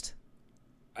weakest?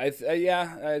 I think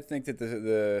that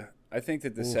the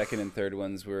second and third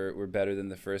ones were better than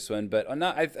the first one, but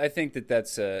I think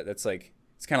that's like,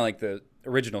 it's kind of like the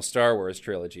original Star Wars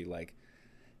trilogy. Like,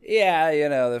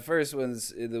 the first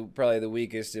one's probably the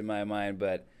weakest in my mind,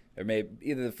 but or maybe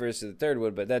either the first or the third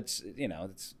one, but that's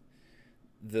it's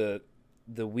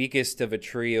the weakest of a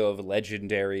trio of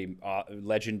legendarily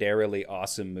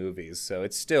awesome movies. So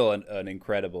it's still an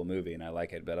incredible movie, and I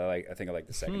like it. But I think I like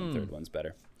the second and third ones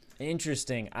better.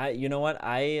 Interesting. You know what?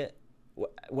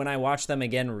 When I watched them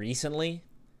again recently,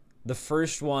 the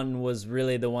first one was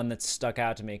really the one that stuck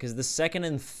out to me, because the second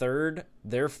and third,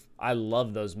 I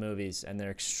love those movies, and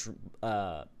they're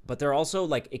but they're also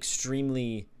like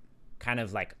extremely kind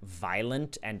of like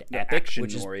violent and epic,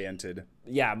 which is oriented.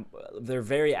 Yeah, they're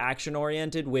very action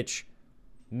oriented, which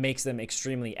makes them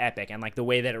extremely epic, and like the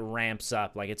way that it ramps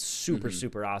up, like it's super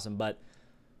super awesome. But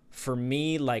for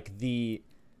me, like the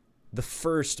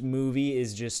first movie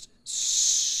is just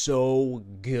so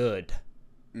good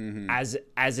as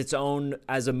its own,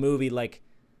 as a movie. Like,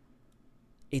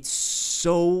 it's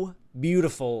so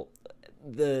beautiful,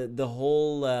 the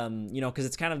whole because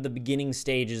it's kind of the beginning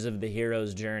stages of the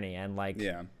hero's journey, and like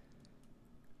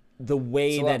the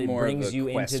way that it brings you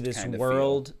into this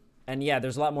world. And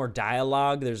there's a lot more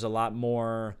dialogue, there's a lot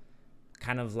more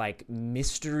kind of like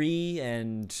mystery,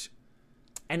 and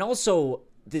also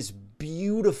this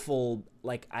beautiful,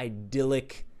 like,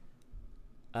 idyllic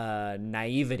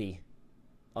naivety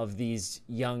of these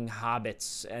young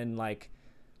hobbits. And like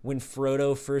when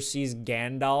Frodo first sees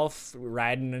Gandalf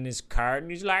riding in his cart,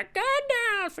 and he's like,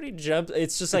 Gandalf, and he jumps,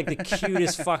 it's just like the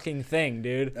cutest fucking thing,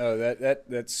 dude. Oh,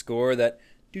 that score, that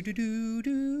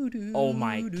oh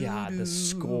my God, the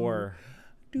score,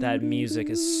 that music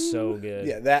is so good.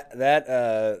 Yeah,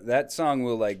 that song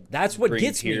will, like, that's what bring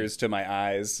gets tears to my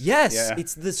eyes. Yes,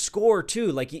 it's the score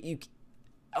too. Like I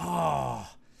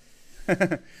read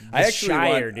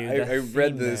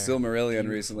the Silmarillion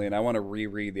recently, and I want to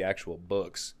reread the actual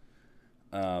books.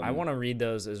 I want to read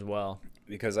those as well,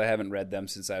 because I haven't read them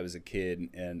since I was a kid,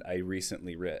 and I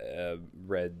recently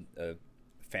read a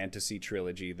fantasy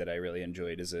trilogy that I really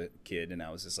enjoyed as a kid, and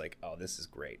I was just like, oh, this is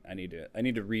great. I need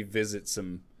to revisit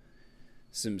some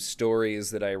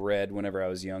stories that I read whenever I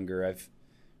was younger. I've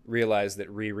realized that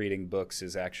rereading books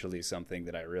is actually something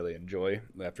that I really enjoy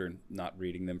after not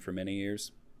reading them for many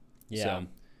years. Yeah.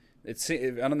 So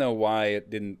I don't know why it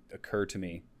didn't occur to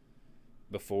me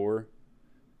before,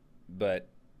 but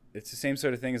it's the same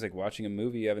sort of thing as like watching a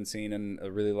movie you haven't seen in a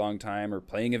really long time, or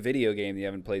playing a video game you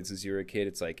haven't played since you were a kid.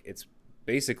 It's like, it's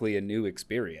basically a new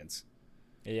experience.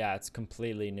 Yeah, it's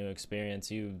completely new experience.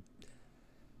 You,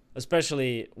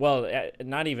 especially, well,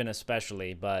 not even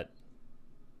especially, but,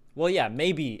 well, yeah,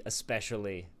 maybe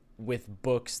especially with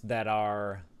books that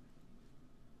are,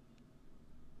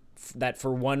 that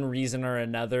for one reason or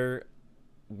another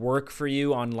work for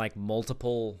you on like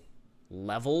multiple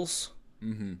levels.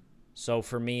 So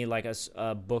for me, like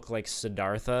a book like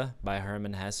Siddhartha by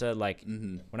Hermann Hesse, like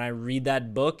when I read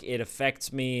that book, it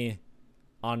affects me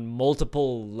on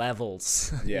multiple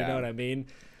levels. Yeah. You know what I mean?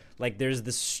 Like, there's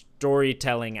the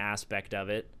storytelling aspect of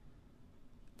it.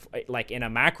 like in a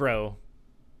macro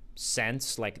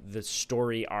sense, like the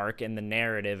story arc and the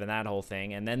narrative and that whole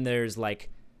thing, and then there's like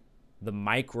the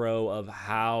micro of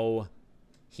how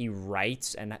he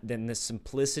writes, and then the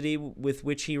simplicity with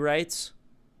which he writes,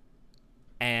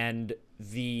 and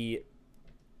the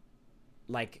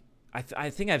like I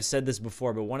think I've said this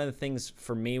before, but one of the things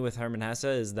for me with Hermann Hesse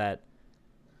is that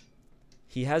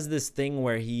he has this thing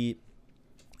where he,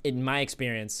 in my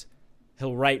experience,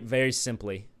 he'll write very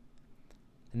simply,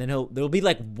 and then there'll be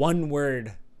like one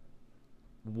word,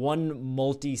 one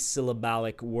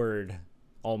multisyllabic word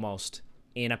almost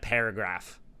in a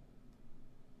paragraph.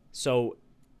 So,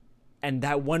 and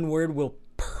that one word will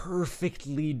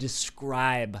perfectly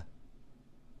describe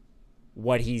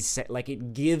what he's said. Like,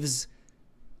 it gives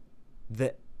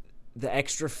the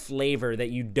extra flavor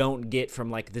that you don't get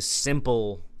from like the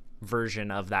simple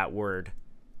version of that word,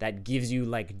 that gives you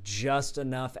like just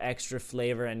enough extra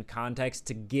flavor and context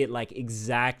to get like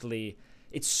exactly,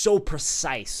 it's so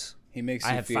precise. He makes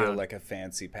you feel like a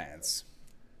fancy pants.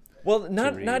 Well,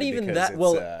 not even that.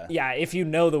 Well, yeah, if you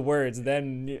know the words,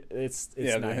 then it's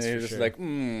yeah, nice. You're for just sure. like,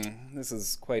 this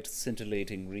is quite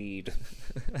scintillating read.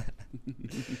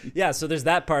 Yeah, so there's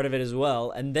that part of it as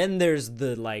well, and then there's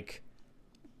the like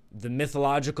the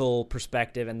mythological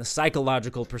perspective and the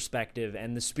psychological perspective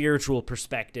and the spiritual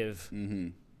perspective. Mm-hmm.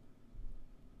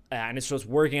 And it's just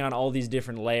working on all these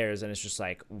different layers, and it's just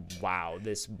like, wow,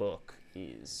 this book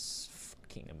is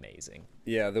fucking amazing.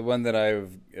 Yeah, the one that I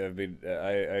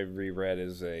reread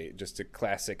is just a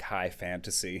classic high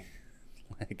fantasy.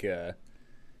 Like he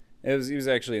was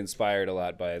actually inspired a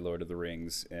lot by Lord of the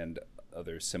Rings and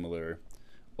other similar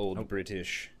old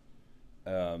British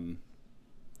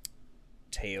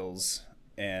tales.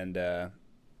 And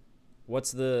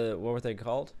what were they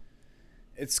called?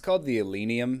 It's called The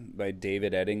Elenium by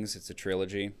David Eddings. It's a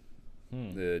trilogy.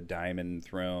 The Diamond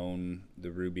Throne,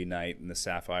 the Ruby Knight, and the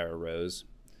Sapphire Rose.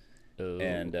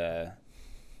 And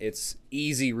it's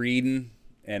easy reading,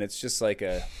 and it's just like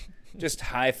just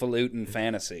highfalutin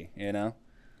fantasy, you know?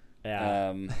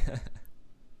 Yeah.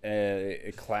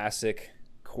 A classic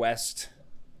quest,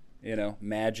 you know,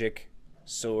 magic,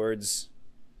 swords,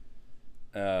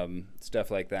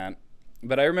 stuff like that.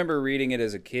 But I remember reading it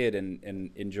as a kid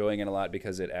and enjoying it a lot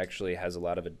because it actually has a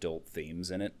lot of adult themes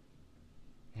in it.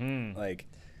 Like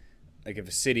if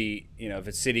a city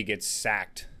gets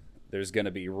sacked, there's going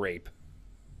to be rape.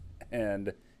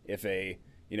 And if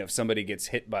somebody gets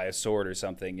hit by a sword or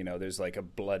something, you know, there's like a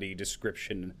bloody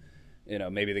description, you know,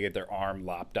 maybe they get their arm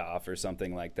lopped off or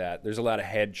something like that. There's a lot of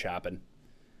head chopping,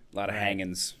 a lot of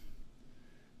hangings.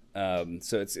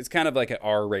 So it's kind of like an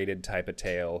R-rated type of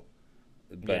tale,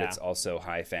 but it's also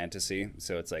high fantasy.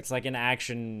 So it's like an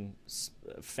action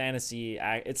fantasy.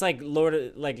 It's like Lord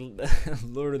of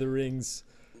the Rings.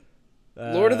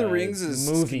 Lord of the Rings is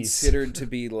movies. considered to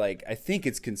be like, I think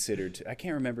it's considered to, I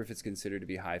can't remember if it's considered to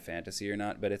be high fantasy or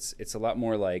not, but it's a lot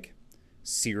more like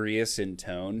serious in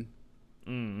tone.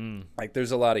 Mm-hmm. Like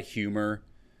there's a lot of humor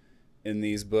in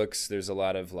these books. There's a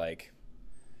lot of like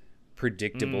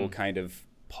predictable kind of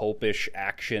pulpish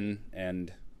action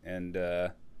and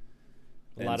a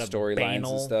lot of storylines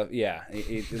and stuff. Yeah,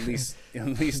 at least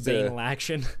banal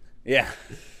action. Yeah,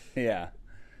 yeah.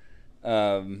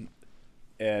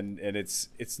 And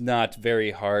it's not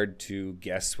very hard to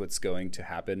guess what's going to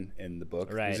happen in the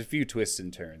book. Right. There's a few twists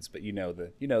and turns, but you know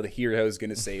the hero's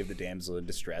going to save the damsel in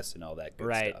distress and all that good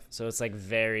right. stuff. So it's like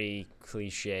very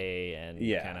cliche and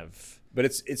kind of. But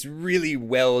it's really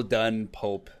well done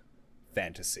pulp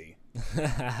fantasy.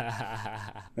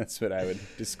 That's what I would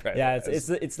describe. Yeah, it as.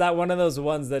 it's not one of those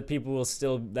ones that people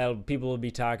will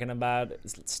be talking about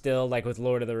still, like with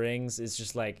Lord of the Rings. It's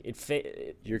just like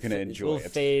you're gonna enjoy it. Will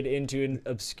it. fade into an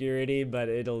obscurity, but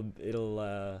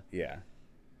it'll yeah.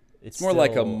 It's more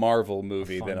like a still Marvel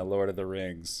movie than a Lord of the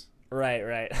Rings.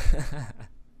 Right.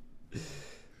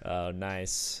 Oh,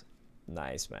 nice,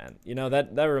 man. You know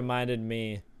that reminded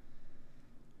me.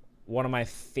 One of my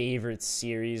favorite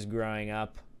series growing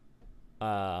up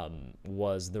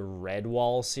was the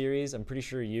Redwall series. I'm pretty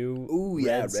sure you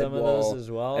read some of those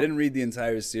as well. I didn't read the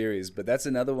entire series, but that's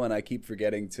another one I keep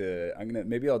forgetting to.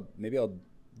 Maybe I'll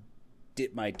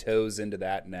dip my toes into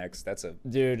that next. That's a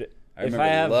dude. I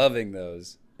remember loving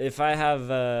those. If I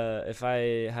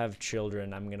have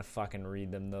children, I'm gonna fucking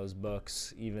read them those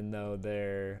books, even though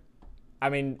they're. I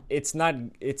mean, it's not.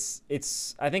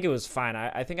 It's. I think it was fine.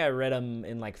 I think I read them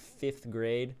in like 5th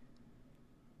grade.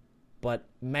 But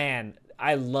man,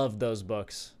 I love those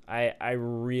books. I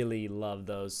really love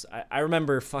those. I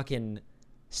remember fucking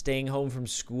staying home from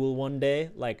school one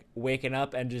day, like waking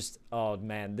up and just, oh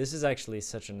man, this is actually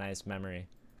such a nice memory.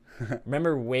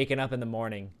 Remember waking up in the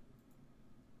morning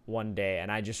one day,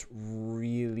 and I just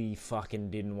really fucking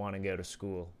didn't want to go to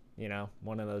school. You know,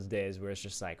 one of those days where it's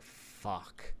just like,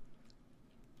 fuck.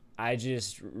 I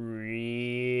just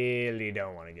really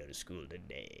don't want to go to school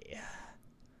today.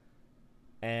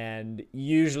 And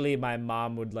usually my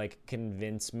mom would like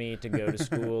convince me to go to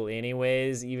school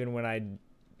anyways, even when I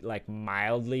like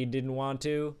mildly didn't want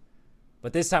to.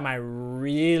 But this time I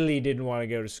really didn't want to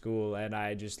go to school, and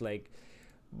I just like,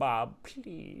 Mom,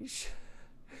 please,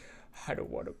 I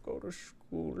don't want to go to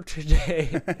school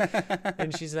today.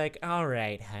 And she's like, all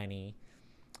right, honey.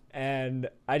 And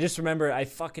I just remember I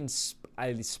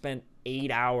spent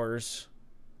 8 hours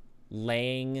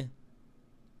laying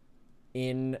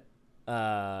in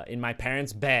my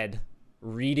parents' bed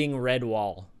reading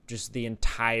Redwall just the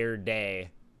entire day.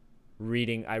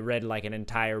 I read like an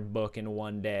entire book in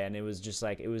one day, and it was just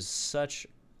like, it was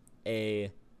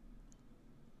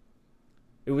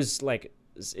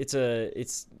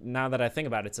now that I think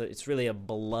about it, it's really a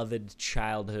beloved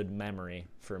childhood memory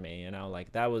for me, you know,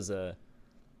 like that was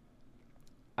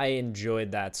I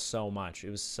enjoyed that so much.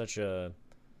 It was such a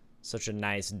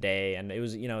nice day, and it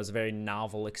was, you know, it was a very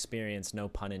novel experience, no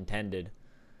pun intended.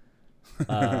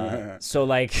 So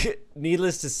like,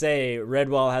 needless to say,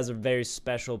 Redwall has a very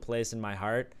special place in my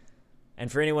heart.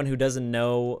 And for anyone who doesn't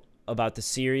know about the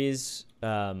series,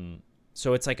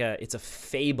 so it's a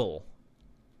fable.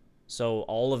 So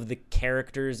all of the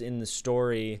characters in the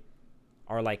story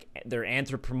are like, they're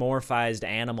anthropomorphized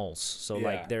animals. So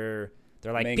like they're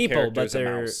like Main people, but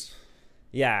they're mouse.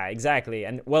 Yeah, exactly.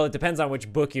 And well, it depends on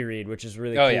which book you read, which is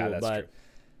really cool. Yeah, that's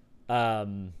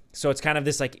true. So it's kind of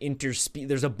this like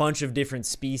there's a bunch of different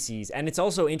species, and it's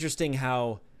also interesting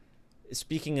how,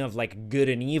 speaking of like good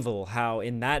and evil, how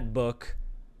in that book,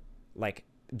 like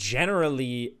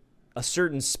generally a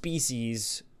certain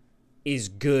species is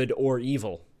good or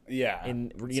evil. Yeah.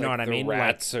 You know what I mean?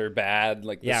 Rats are bad.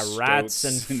 Like rats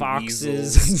and foxes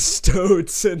weasels. and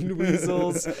stoats and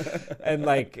weasels, and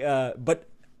like but.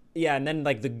 Yeah, and then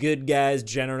like the good guys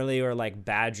generally are like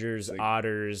badgers, like,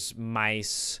 otters,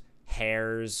 mice,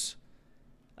 hares,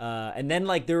 and then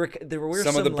like there were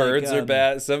some of the birds are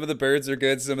bad. Some of the birds are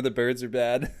good. Some of the birds are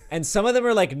bad. And some of them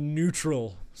are like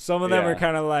neutral. Some of them are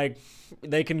kind of like,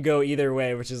 they can go either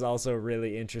way, which is also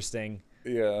really interesting.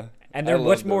 Yeah, and they're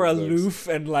much more aloof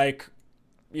and like,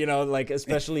 you know, like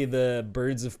especially the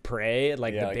birds of prey,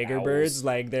 like the bigger owls. birds,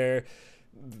 like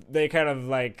they kind of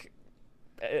like.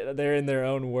 They're in their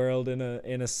own world in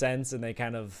a sense, and they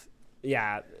kind of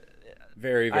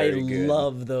very good. I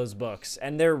love those books,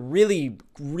 and they're really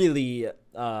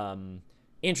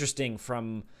interesting.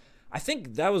 I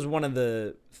think that was one of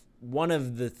the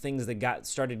things that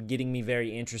started getting me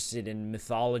very interested in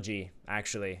mythology,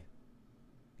 actually.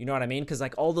 You know what I mean? Because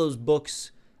like all those books,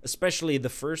 especially the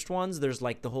first ones, there's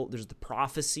like there's the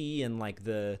prophecy and like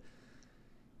the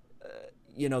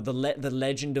the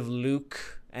legend of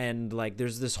Luke. And like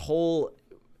there's this whole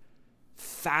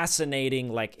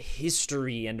fascinating like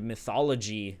history and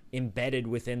mythology embedded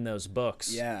within those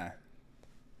books. Yeah.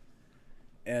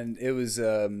 And it was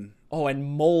and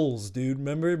moles, dude.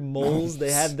 Remember moles?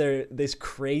 They had this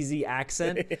crazy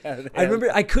accent. I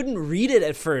remember I couldn't read it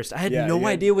at first. I had no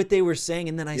idea what they were saying,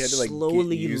 and then I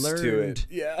slowly learned.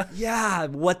 Yeah,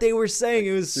 what they were saying.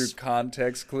 It was through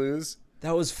context clues.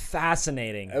 That was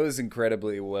fascinating. That was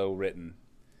incredibly well written.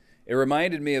 It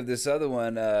reminded me of this other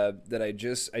one that I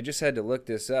just had to look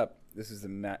this up. This is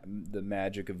the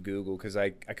magic of Google, because I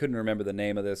couldn't remember the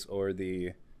name of this or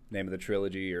the name of the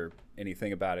trilogy or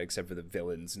anything about it except for the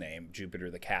villain's name,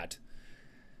 Jupiter the Cat.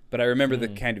 But I remember the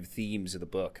kind of themes of the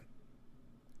book,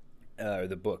 or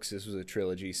the books. This was a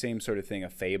trilogy, same sort of thing, a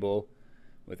fable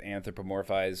with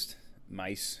anthropomorphized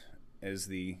mice as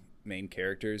the main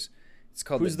characters. It's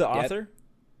called Who's the author?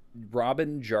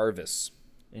 Robin Jarvis.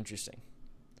 Interesting.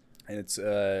 And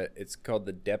it's called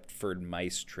the Deptford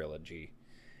Mice trilogy.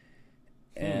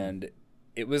 And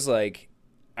it was like,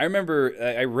 I remember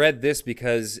I read this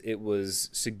because it was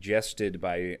suggested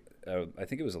by I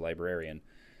think it was a librarian,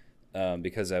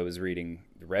 because I was reading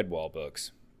the Redwall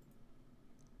books,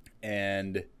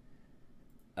 and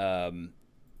I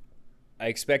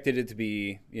expected it to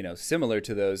be, you know, similar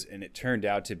to those, and it turned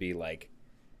out to be like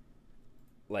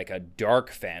a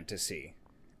dark fantasy,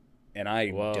 and I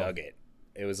dug it.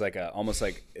 It was like almost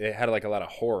like it had like a lot of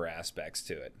horror aspects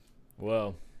to it.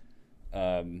 Whoa.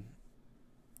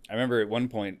 I remember at one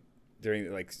point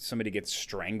during, like, somebody gets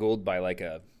strangled by like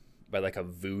a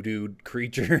voodoo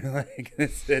creature. Like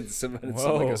it's some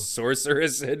like a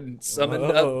sorceress had summoned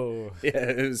up.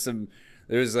 Yeah,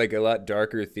 there was like a lot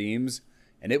darker themes,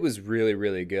 and it was really,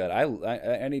 really good.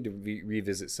 I need to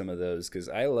revisit some of those, because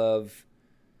I love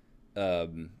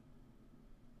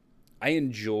I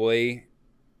enjoy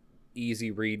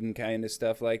easy reading kind of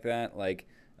stuff like that. Like,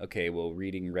 okay, well,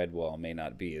 reading Redwall may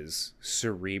not be as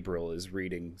cerebral as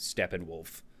reading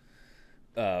Steppenwolf.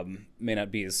 May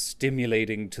not be as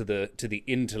stimulating to the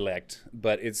intellect,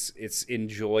 but it's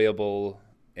enjoyable,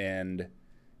 and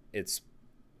it's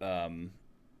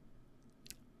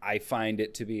I find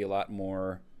it to be a lot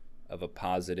more of a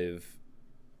positive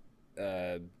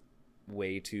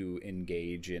way to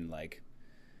engage in like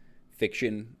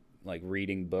fiction, like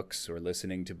reading books or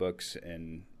listening to books,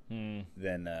 and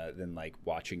than like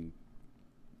watching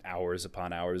hours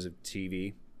upon hours of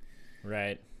TV.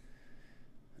 Right.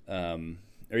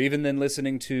 Or even then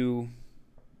listening to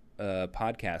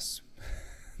podcasts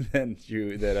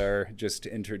that are just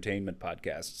entertainment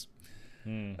podcasts.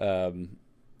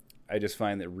 I just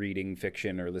find that reading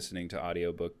fiction or listening to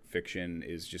audiobook fiction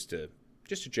is just a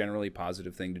generally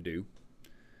positive thing to do.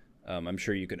 I'm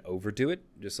sure you can overdo it,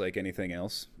 just like anything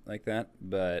else like that.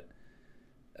 But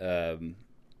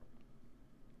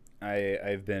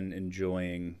I've been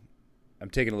enjoying. I'm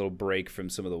taking a little break from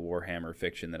some of the Warhammer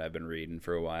fiction that I've been reading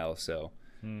for a while. So,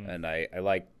 and I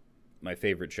like, my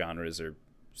favorite genres are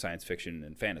science fiction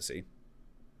and fantasy.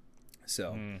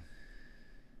 So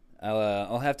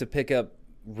I'll have to pick up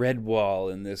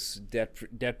Redwall in this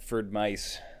Deptford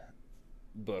Mice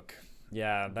book.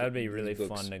 Yeah, that would be really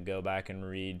books. fun to go back and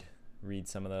read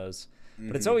some of those.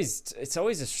 But it's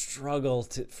always a struggle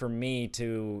for me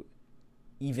to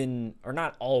even, or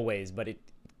not always, but it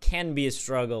can be a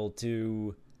struggle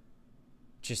to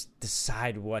just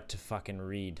decide what to fucking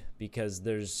read, because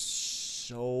there's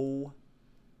so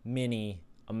many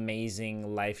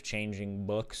amazing, life-changing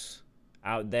books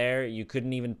out there. You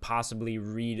couldn't even possibly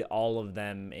read all of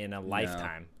them in a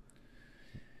lifetime.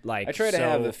 Like, I try to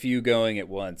have a few going at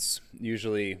once.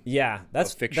 Usually,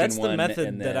 that's the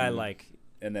method that I like.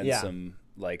 And then some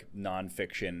like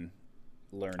nonfiction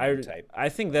learning type. I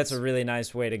think that's a really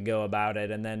nice way to go about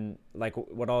it. And then, like,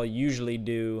 what I'll usually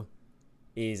do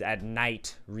is at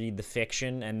night read the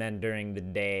fiction, and then during the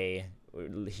day,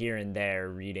 here and there,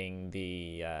 reading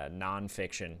the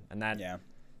nonfiction. And that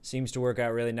seems to work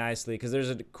out really nicely, because there's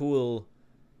a cool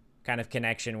kind of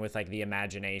connection with like the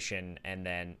imagination, and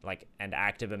then like and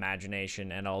active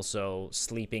imagination, and also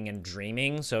sleeping and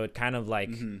dreaming. So it kind of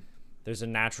like there's a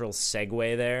natural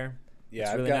segue there. Yeah,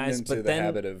 it's I've really gotten nice. into But the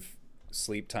habit of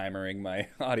sleep timering my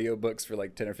audiobooks for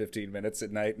like 10 or 15 minutes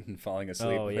at night and falling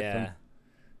asleep with them.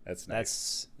 That's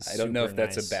nice. I don't know if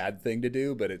that's a bad thing to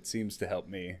do, but it seems to help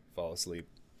me fall asleep.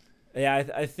 Yeah,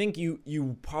 I think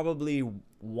you probably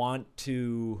want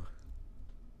to,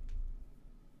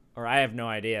 or I have no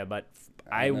idea, but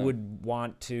I would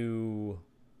want to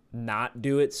not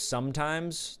do it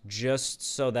sometimes, just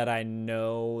so that I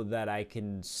know that I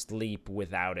can sleep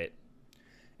without it.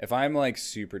 If I'm like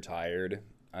super tired,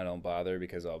 I don't bother,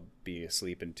 because I'll be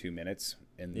asleep in 2 minutes,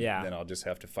 and then I'll just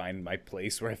have to find my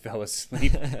place where I fell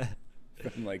asleep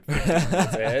from like 15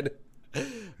 minutes ahead.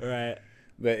 Right.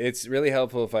 But it's really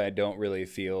helpful if I don't really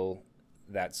feel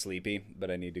that sleepy, but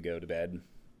I need to go to bed.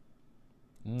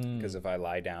 Because if I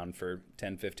lie down for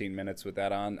 10, 15 minutes with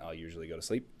that on, I'll usually go to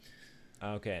sleep.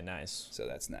 Okay, nice. So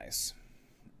that's nice.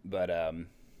 But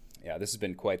this has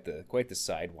been quite the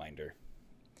sidewinder.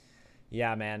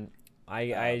 Yeah, man.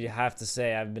 I have to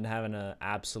say, I've been having an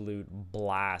absolute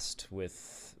blast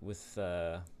with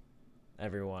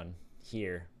everyone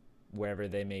here, wherever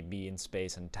they may be in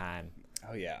space and time.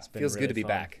 Oh yeah, It's been feels really good to be fun.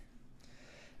 back.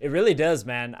 It really does,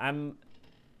 man.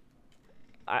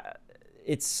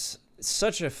 It's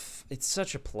such a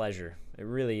pleasure. It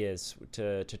really is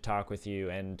to talk with you,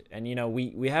 and you know,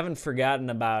 we haven't forgotten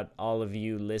about all of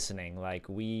you listening. Like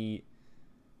we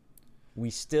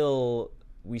still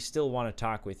want to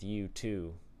talk with you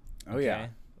too. Oh yeah.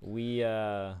 We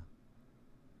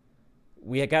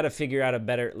got to figure out a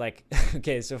better, like,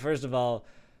 okay, so first of all,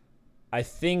 I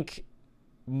think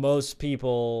most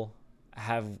people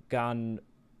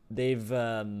they've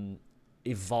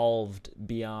evolved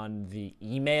beyond the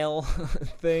email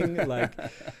thing. Like,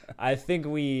 I think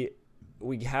we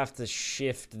have to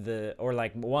shift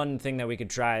one thing that we could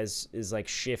try is like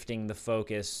shifting the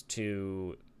focus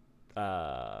to,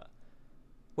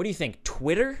 what do you think,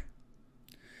 Twitter?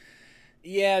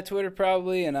 Yeah, Twitter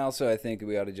probably, and also I think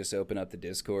we ought to just open up the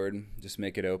Discord, just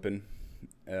make it open.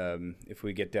 If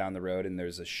we get down the road and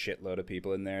there's a shitload of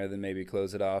people in there, then maybe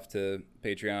close it off to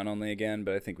Patreon only again,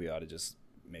 but I think we ought to just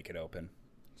make it open.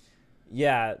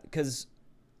 Yeah,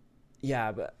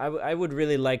 but I would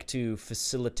really like to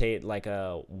facilitate like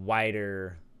a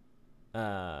wider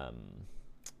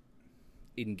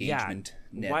engagement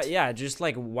net. Just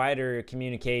like wider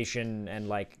communication and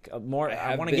like more.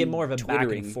 I want to get more of a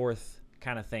back and forth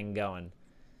kind of thing going.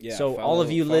 Yeah, so all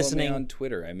of you follow listening me on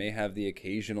Twitter, I may have the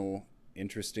occasional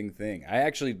interesting thing. I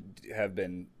actually have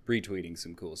been retweeting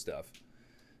some cool stuff.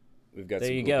 We've got there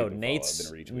some you cool go. people to follow.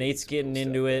 I've been retweeting Nate's some getting cool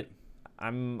into stuff, it.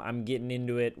 I'm getting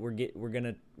into it. We're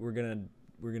gonna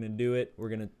do it. We're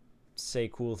gonna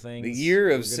say cool things. The year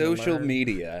We're of gonna social learn.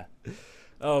 media.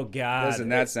 Oh God! Doesn't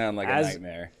that sound like a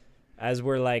nightmare? As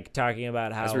we're like talking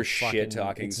about how As we're fucking shit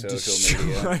talking it's social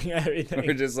media. destroying everything.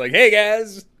 We're just like, hey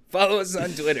guys, follow us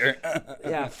on Twitter.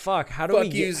 Yeah, fuck. How do we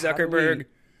Fuck you, Zuckerberg.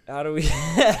 How do we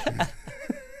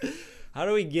how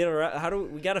do we get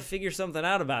around? We got to figure something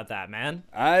out about that, man.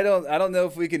 I don't know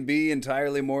if we can be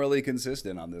entirely morally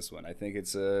consistent on this one. I think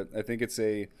it's a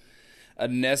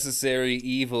necessary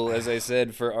evil, as I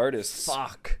said, for artists.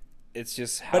 Fuck. It's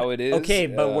just how it is. Okay,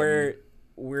 but we're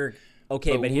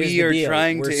okay, but here's we are the deal.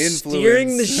 trying we're to influence.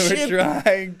 steering the ship We're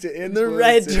trying to influence in the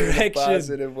right it in a direction.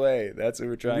 positive way. That's what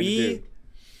we're trying to do. We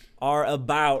are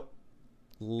about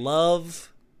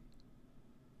love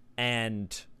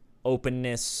and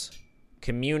openness,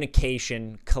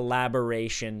 communication,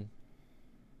 collaboration,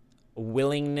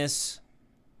 willingness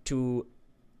to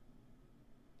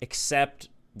accept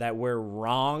that we're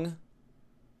wrong,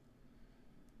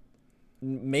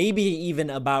 maybe even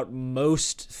about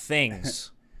most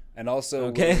things. And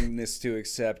also willingness to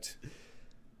accept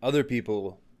other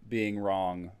people being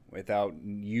wrong without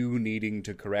you needing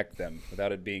to correct them,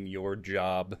 without it being your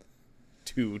job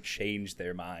to change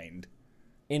their mind.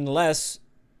 Unless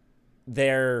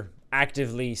they're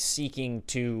actively seeking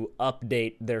to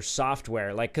update their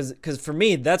software, like because for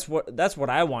me that's what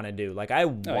I want to do. Like I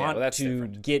want to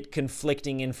different. get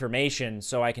conflicting information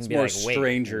so I can be more like, wait,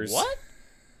 strangers. what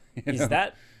is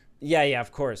that? Yeah,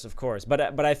 of course.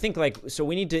 But I think like so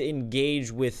we need to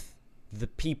engage with the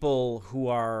people who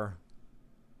are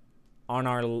on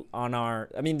our.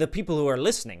 I mean the people who are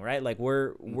listening, right? Like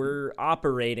we're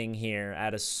operating here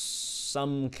at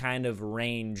some kind of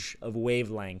range of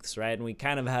wavelengths, right? And we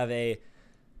kind of have a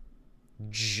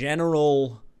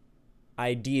general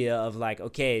idea of like,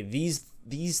 okay, these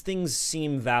things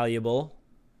seem valuable,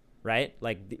 right?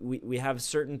 Like we have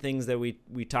certain things that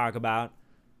we talk about,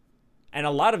 and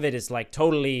a lot of it is like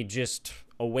totally just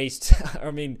a waste.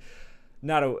 I mean,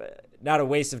 not a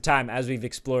waste of time, as we've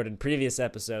explored in previous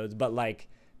episodes, but like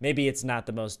maybe it's not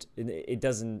the most. It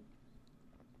doesn't.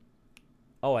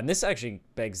 Oh, and this actually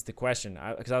begs the question,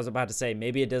 because I was about to say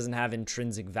maybe it doesn't have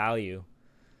intrinsic value,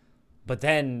 but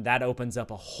then that opens up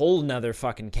a whole nother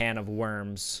fucking can of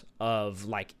worms of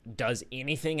like, does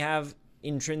anything have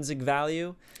intrinsic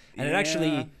value? And it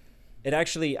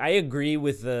actually, I agree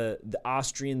with the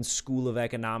Austrian school of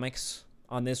economics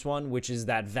on this one, which is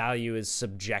that value is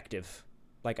subjective.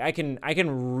 Like I can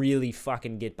really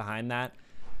fucking get behind that.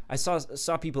 I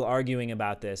saw people arguing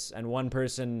about this, and one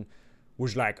person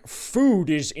was like,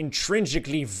 food is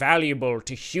intrinsically valuable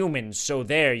to humans, so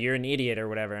there, you're an idiot or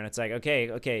whatever. And it's like,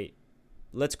 okay,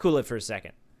 let's cool it for a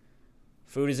second.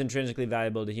 Food is intrinsically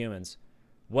valuable to humans.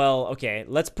 Well, okay,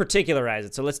 let's particularize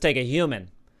it. So let's take a human,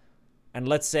 and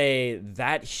let's say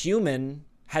that human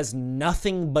has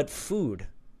nothing but food.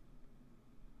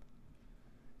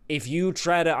 If you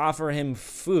try to offer him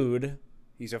food...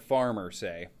 He's a farmer,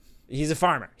 say. He's a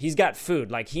farmer. He's got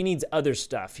food. Like, he needs other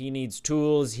stuff. He needs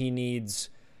tools. He needs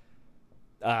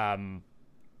a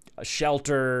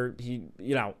shelter.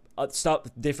 Stuff,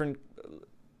 different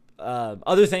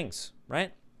other things,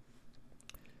 right?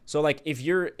 So, like, if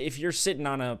you're sitting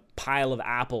on a pile of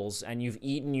apples and you've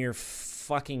eaten your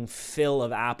fucking fill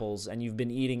of apples and you've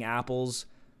been eating apples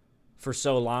for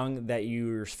so long that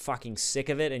you're fucking sick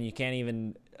of it and you can't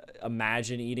even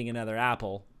imagine eating another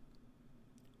apple...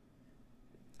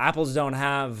 Apples don't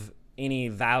have any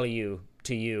value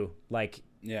to you, like,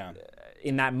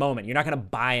 in that moment. You're not going to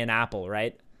buy an apple,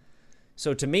 right?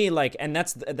 So to me, like, and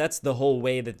that's the whole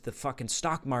way that the fucking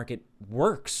stock market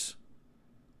works.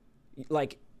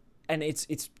 Like, and it's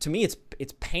to me,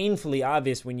 it's painfully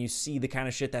obvious when you see the kind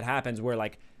of shit that happens where,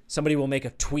 like, somebody will make a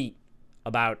tweet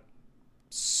about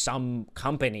some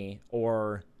company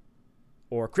or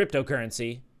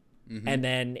cryptocurrency, and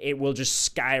then it will just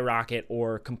skyrocket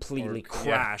or completely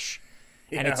crash.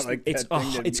 And it's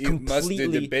completely must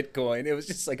do to Bitcoin. It was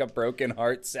just like a broken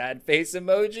heart, sad face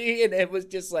emoji, and it was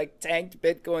just like tanked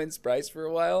Bitcoin's price for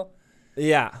a while.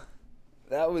 Yeah,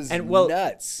 that was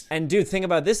nuts. And dude, think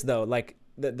about this though. Like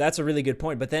that's a really good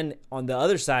point. But then on the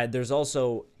other side, there's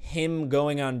also him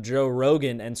going on Joe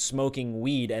Rogan and smoking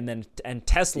weed, and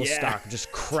Tesla stock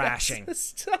just crashing.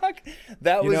 Stock.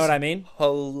 That was, know what I mean?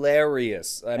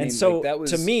 Hilarious. I mean, so like, that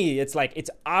was, to me, it's like,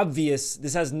 it's obvious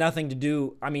this has nothing to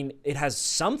do. I mean, it has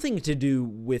something to do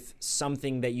with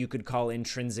something that you could call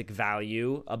intrinsic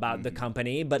value about the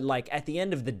company, but like at the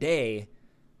end of the day,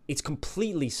 it's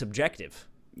completely subjective.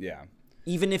 Yeah.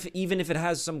 Even if it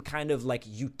has some kind of like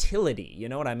utility, you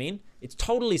know what I mean? It's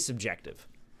totally subjective.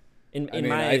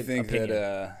 I think opinion.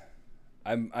 that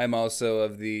I'm also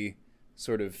of the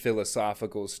sort of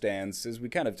philosophical stance, as we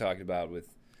kind of talked about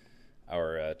with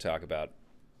our talk about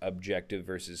objective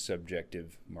versus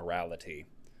subjective morality.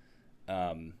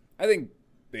 I think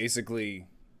basically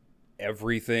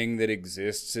everything that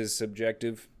exists is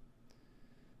subjective.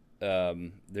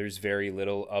 There's very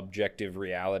little objective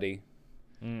reality,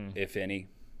 if any.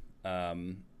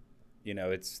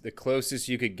 It's the closest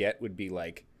you could get would be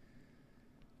like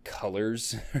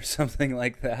colors or something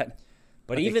like that.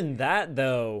 But like, even that,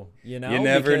 though, you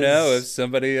never know if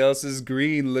somebody else's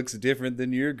green looks different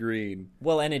than your green.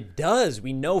 Well, and it does.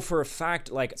 We know for a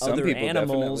fact, like, some other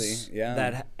animals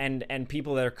that and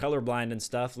people that are colorblind and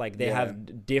stuff, like they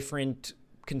have different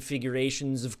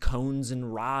configurations of cones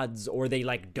and rods, or they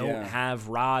like don't have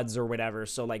rods or whatever.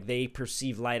 So like they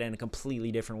perceive light in a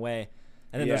completely different way.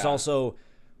 And then there's also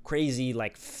crazy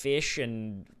like fish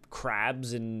and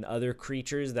crabs and other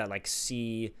creatures that like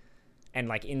see, and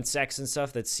like insects and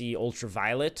stuff that see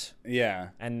ultraviolet. Yeah.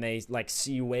 And they like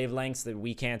see wavelengths that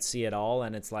we can't see at all.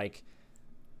 And it's like,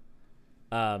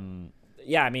 I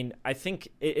mean, I think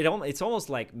it's almost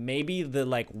like maybe the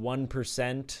like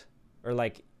 1%, or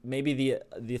like maybe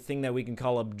the thing that we can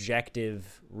call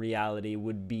objective reality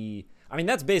would be, I mean,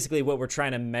 that's basically what we're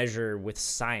trying to measure with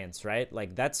science, right?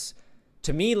 Like that's,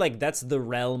 to me, like that's the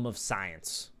realm of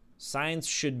science. Science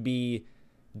should be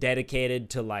dedicated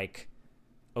to like,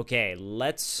 okay,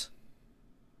 let's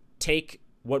take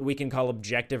what we can call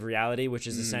objective reality, which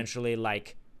is essentially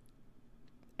like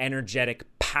energetic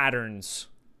patterns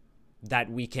that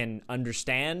we can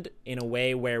understand in a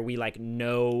way where we like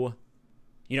know,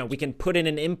 we can put in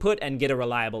an input and get a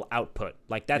reliable output.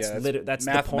 Like that's the point of science.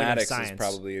 Mathematics is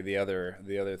probably the other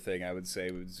thing I would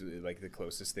say was like the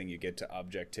closest thing you get to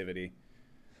objectivity.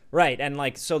 Right, and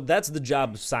like, so that's the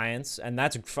job of science, and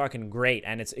that's fucking great,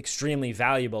 and it's extremely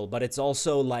valuable, but it's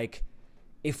also like,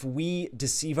 if we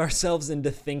deceive ourselves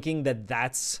into thinking that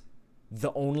that's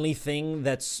the only thing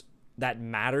that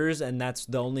matters, and that's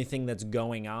the only thing that's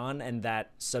going on, and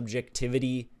that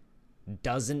subjectivity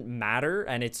doesn't matter,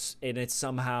 and it's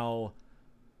somehow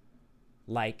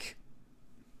like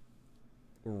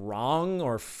wrong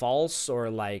or false, or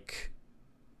like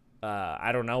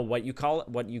I don't know what you call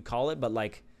it, but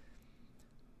like,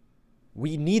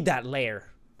 we need that layer.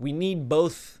 We need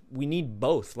both.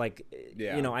 Like,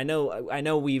 I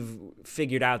know we've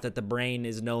figured out that the brain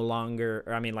is no longer,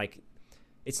 or I mean, like,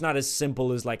 it's not as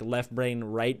simple as like left brain,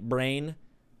 right brain,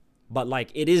 but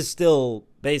like it is still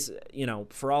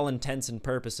for all intents and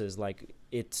purposes, like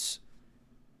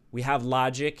we have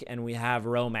logic and we have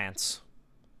romance.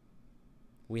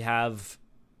 We have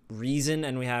reason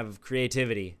and we have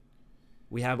creativity.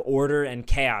 We have order and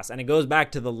chaos, and it goes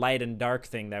back to the light and dark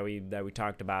thing that we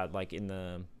talked about, like in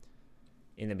the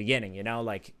beginning,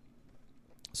 like.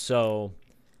 So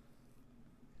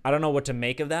I don't know what to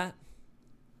make of that,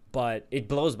 but it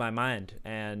blows my mind,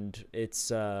 and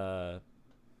it's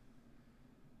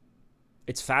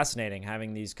fascinating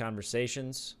having these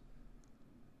conversations,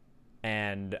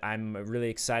 and I'm really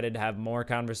excited to have more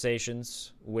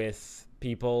conversations with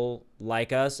people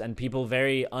like us and people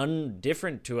very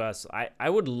different to us. I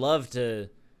would love to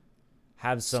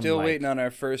have some waiting on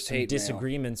our first hate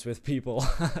disagreements with people.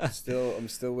 I'm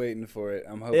still waiting for it.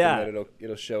 I'm hoping that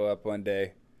it'll show up one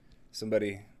day.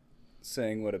 Somebody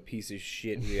saying what a piece of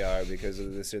shit we are because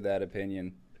of this or that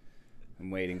opinion.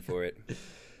 I'm waiting for it.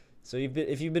 So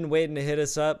if you've been waiting to hit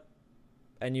us up,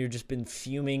 and you've just been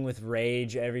fuming with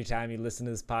rage every time you listen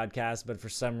to this podcast, but for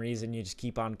some reason you just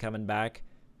keep on coming back,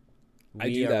 I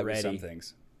do that with some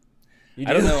things. You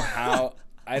do?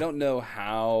 I don't know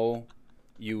how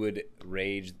you would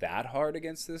rage that hard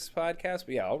against this podcast,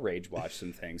 but yeah, I'll rage watch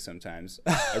some things sometimes.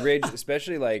 I rage,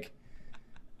 especially like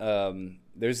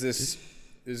there's this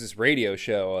radio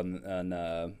show on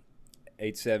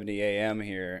 870 AM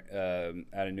here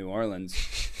out of New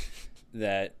Orleans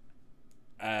that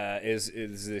is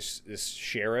this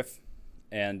sheriff,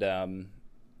 and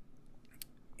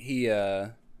he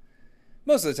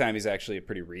most of the time he's actually a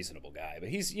pretty reasonable guy, but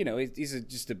he's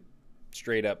just a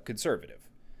straight up conservative,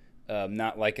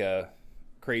 not like a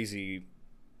crazy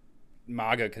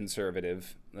MAGA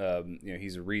conservative.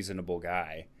 He's a reasonable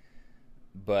guy,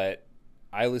 but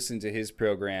I listen to his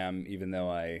program even though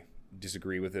I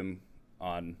disagree with him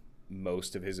on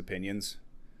most of his opinions.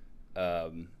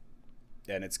 And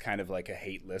it's kind of like a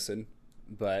hate listen,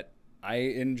 but I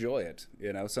enjoy it.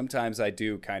 Sometimes I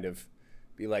do kind of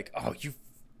be like, oh,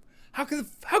 how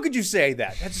could you say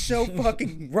that? That's so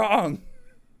fucking wrong.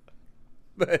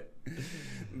 But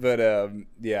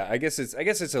yeah, I guess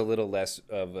it's a little less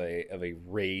of a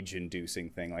rage inducing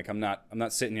thing. Like I'm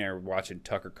not sitting here watching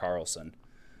Tucker Carlson.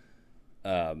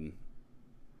 But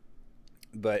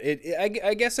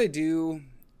I guess I do.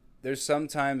 There's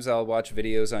sometimes I'll watch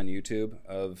videos on YouTube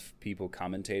of people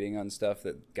commentating on stuff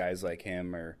that guys like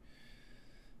him or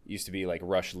used to be like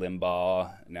Rush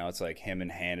Limbaugh. Now it's like him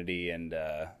and Hannity and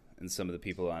some of the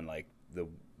people on like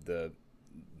the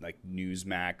like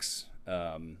Newsmax,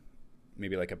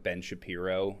 maybe like a Ben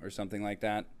Shapiro or something like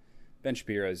that. Ben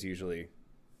Shapiro is usually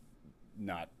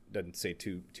doesn't say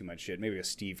too much shit. Maybe a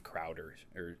Steven Crowder.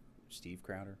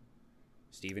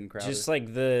 Just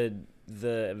like the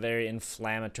very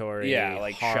inflammatory,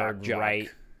 like hard shock right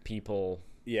people.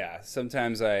 Yeah,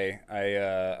 sometimes I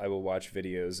will watch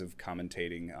videos of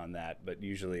commentating on that, but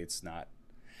usually it's not.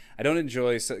 I don't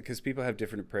enjoy, because people have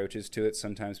different approaches to it.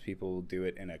 Sometimes people will do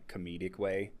it in a comedic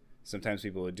way. Sometimes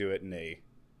people will do it in a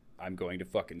I'm going to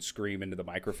fucking scream into the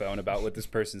microphone about what this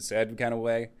person said kind of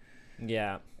way.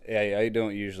 Yeah. Yeah, I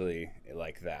don't usually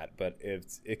like that, but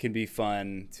it can be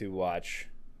fun to watch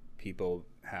people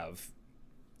have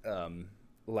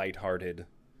lighthearted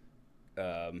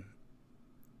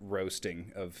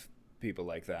roasting of people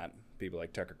like that, people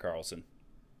like Tucker Carlson.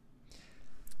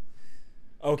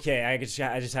 Okay, I just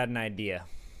had an idea.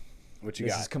 What you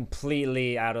this got? This is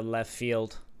completely out of left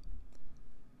field.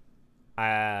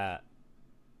 Here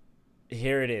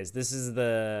it is.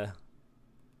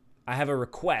 I have a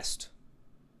request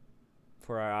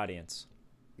for our audience.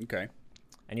 Okay.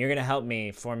 And you're going to help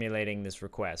me formulating this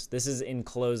request. This is in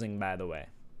closing, by the way,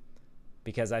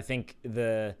 because I think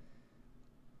there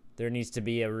needs to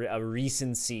be a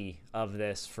recency of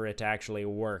this for it to actually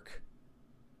work.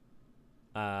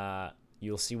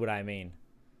 You'll see what I mean.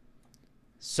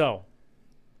 So,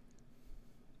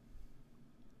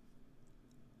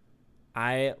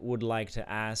 I would like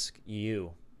to ask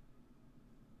you,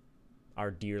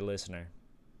 our dear listener,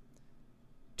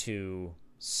 to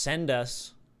send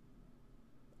us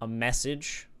a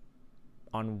message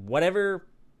on whatever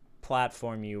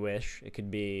platform you wish. It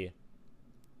could be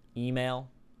email,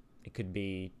 it could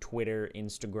be Twitter,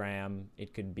 Instagram,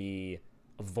 it could be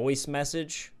a voice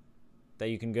message that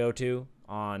you can go to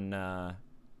on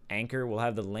Anchor. We'll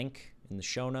have the link in the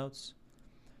show notes.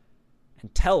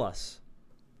 And tell us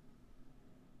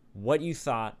what you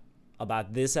thought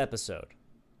about this episode.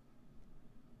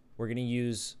 We're going to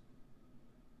use,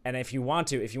 and if you want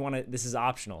to, this is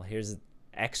optional. Here's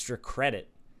extra credit.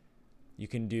 You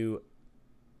can do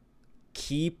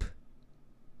keep,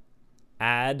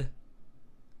 add,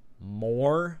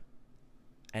 more,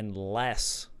 and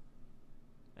less,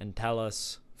 and tell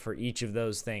us for each of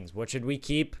those things. What should we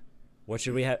keep? What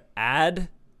should we have? Add,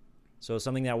 so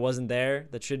something that wasn't there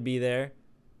that should be there.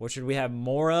 What should we have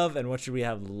more of, and what should we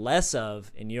have less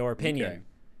of, in your opinion? Okay.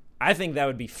 I think that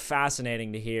would be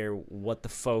fascinating to hear what the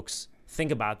folks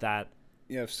think about that.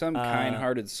 Yeah, if some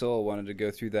kind-hearted soul wanted to go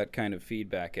through that kind of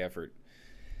feedback effort.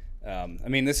 I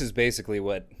mean, this is basically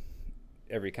what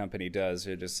every company does.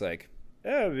 They're just like,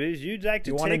 oh, you'd like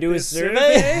to want to take do a this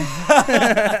survey?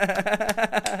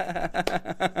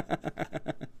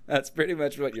 That's pretty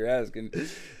much what you're asking.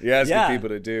 You're asking people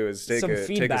to do is take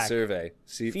a survey,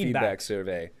 feedback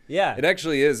survey. Yeah, it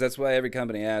actually is. That's why every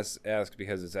company asks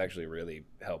because it's actually really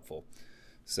helpful.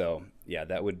 So yeah,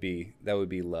 that would be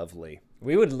lovely.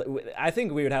 I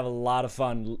think we would have a lot of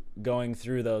fun going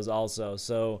through those also.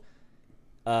 So,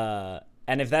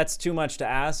 and if that's too much to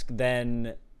ask,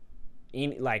 then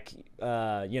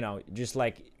just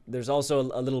like there's also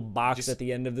a little box at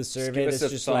the end of the survey that's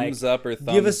just thumbs like up or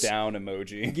thumbs down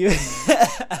emoji.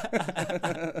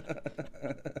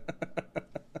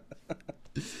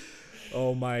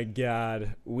 Oh my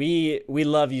God, we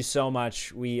love you so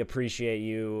much. We appreciate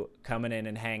you coming in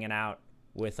and hanging out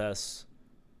with us.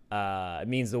 It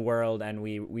means the world, and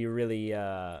we really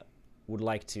would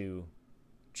like to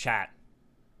chat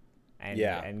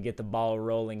and get the ball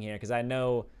rolling here, because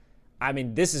I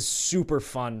mean, this is super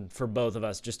fun for both of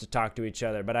us just to talk to each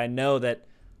other, but I know that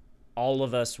all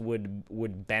of us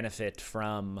would benefit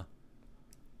from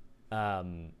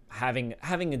having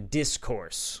a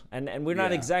discourse, and we're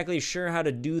not exactly sure how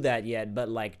to do that yet, but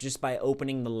like just by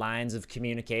opening the lines of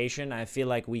communication, I feel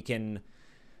like we can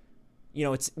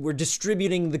we're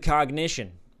distributing the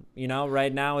cognition.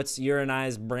 Right now it's your and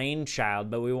I's brainchild,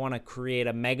 but we want to create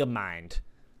a mega mind.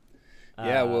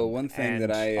 Yeah, well, one thing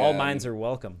that all minds are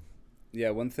welcome.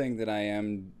 Yeah, one thing that I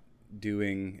am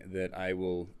doing that I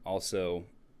will also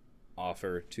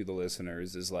offer to the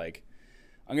listeners is like,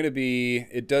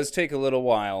 it does take a little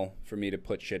while for me to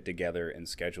put shit together and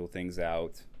schedule things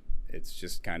out. It's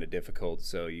just kind of difficult,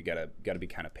 so you gotta be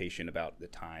kind of patient about the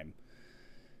time,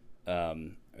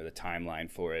 or the timeline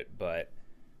for it. But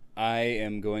I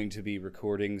am going to be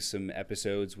recording some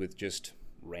episodes with just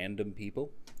random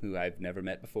people who I've never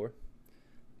met before,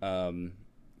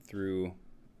 through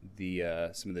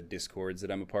the some of the Discords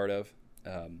that I'm a part of.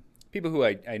 People who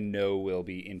I know will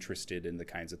be interested in the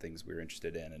kinds of things we're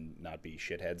interested in and not be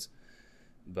shitheads,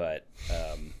 but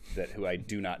who I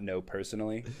do not know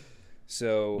personally.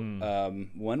 So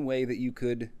one way that you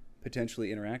could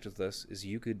potentially interact with us is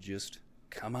you could just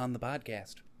come on the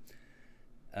podcast.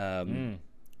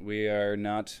 We are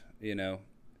not,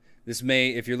 this may,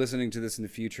 if you're listening to this in the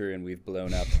future and we've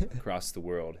blown up across the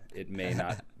world, it may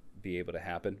not be able to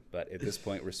happen. But at this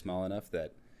point, we're small enough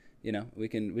that, we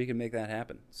can make that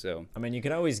happen. So I mean, you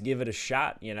can always give it a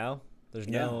shot. There's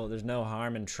no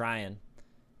harm in trying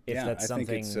if that's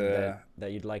something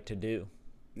that you'd like to do.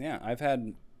 Yeah, I've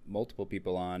had multiple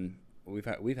people on.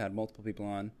 We've had multiple people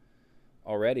on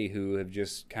already who have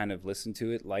just kind of listened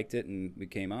to it, liked it, and we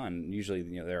came on. Usually,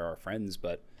 they're our friends,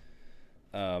 but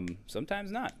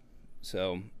sometimes not.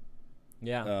 So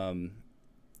yeah,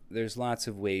 there's lots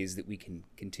of ways that we can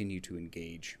continue to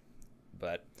engage,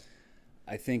 but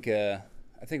I think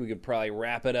we could probably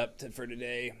wrap it up for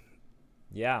today.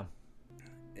 Yeah.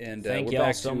 And thank we're y'all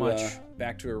back so to, much.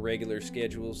 Back to our regular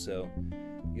schedule, so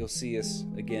you'll see us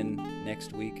again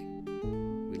next week.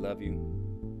 We love you,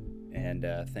 and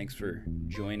thanks for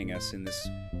joining us in this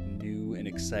new and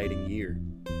exciting year.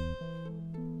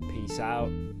 Peace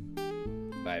out.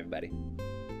 Bye, everybody.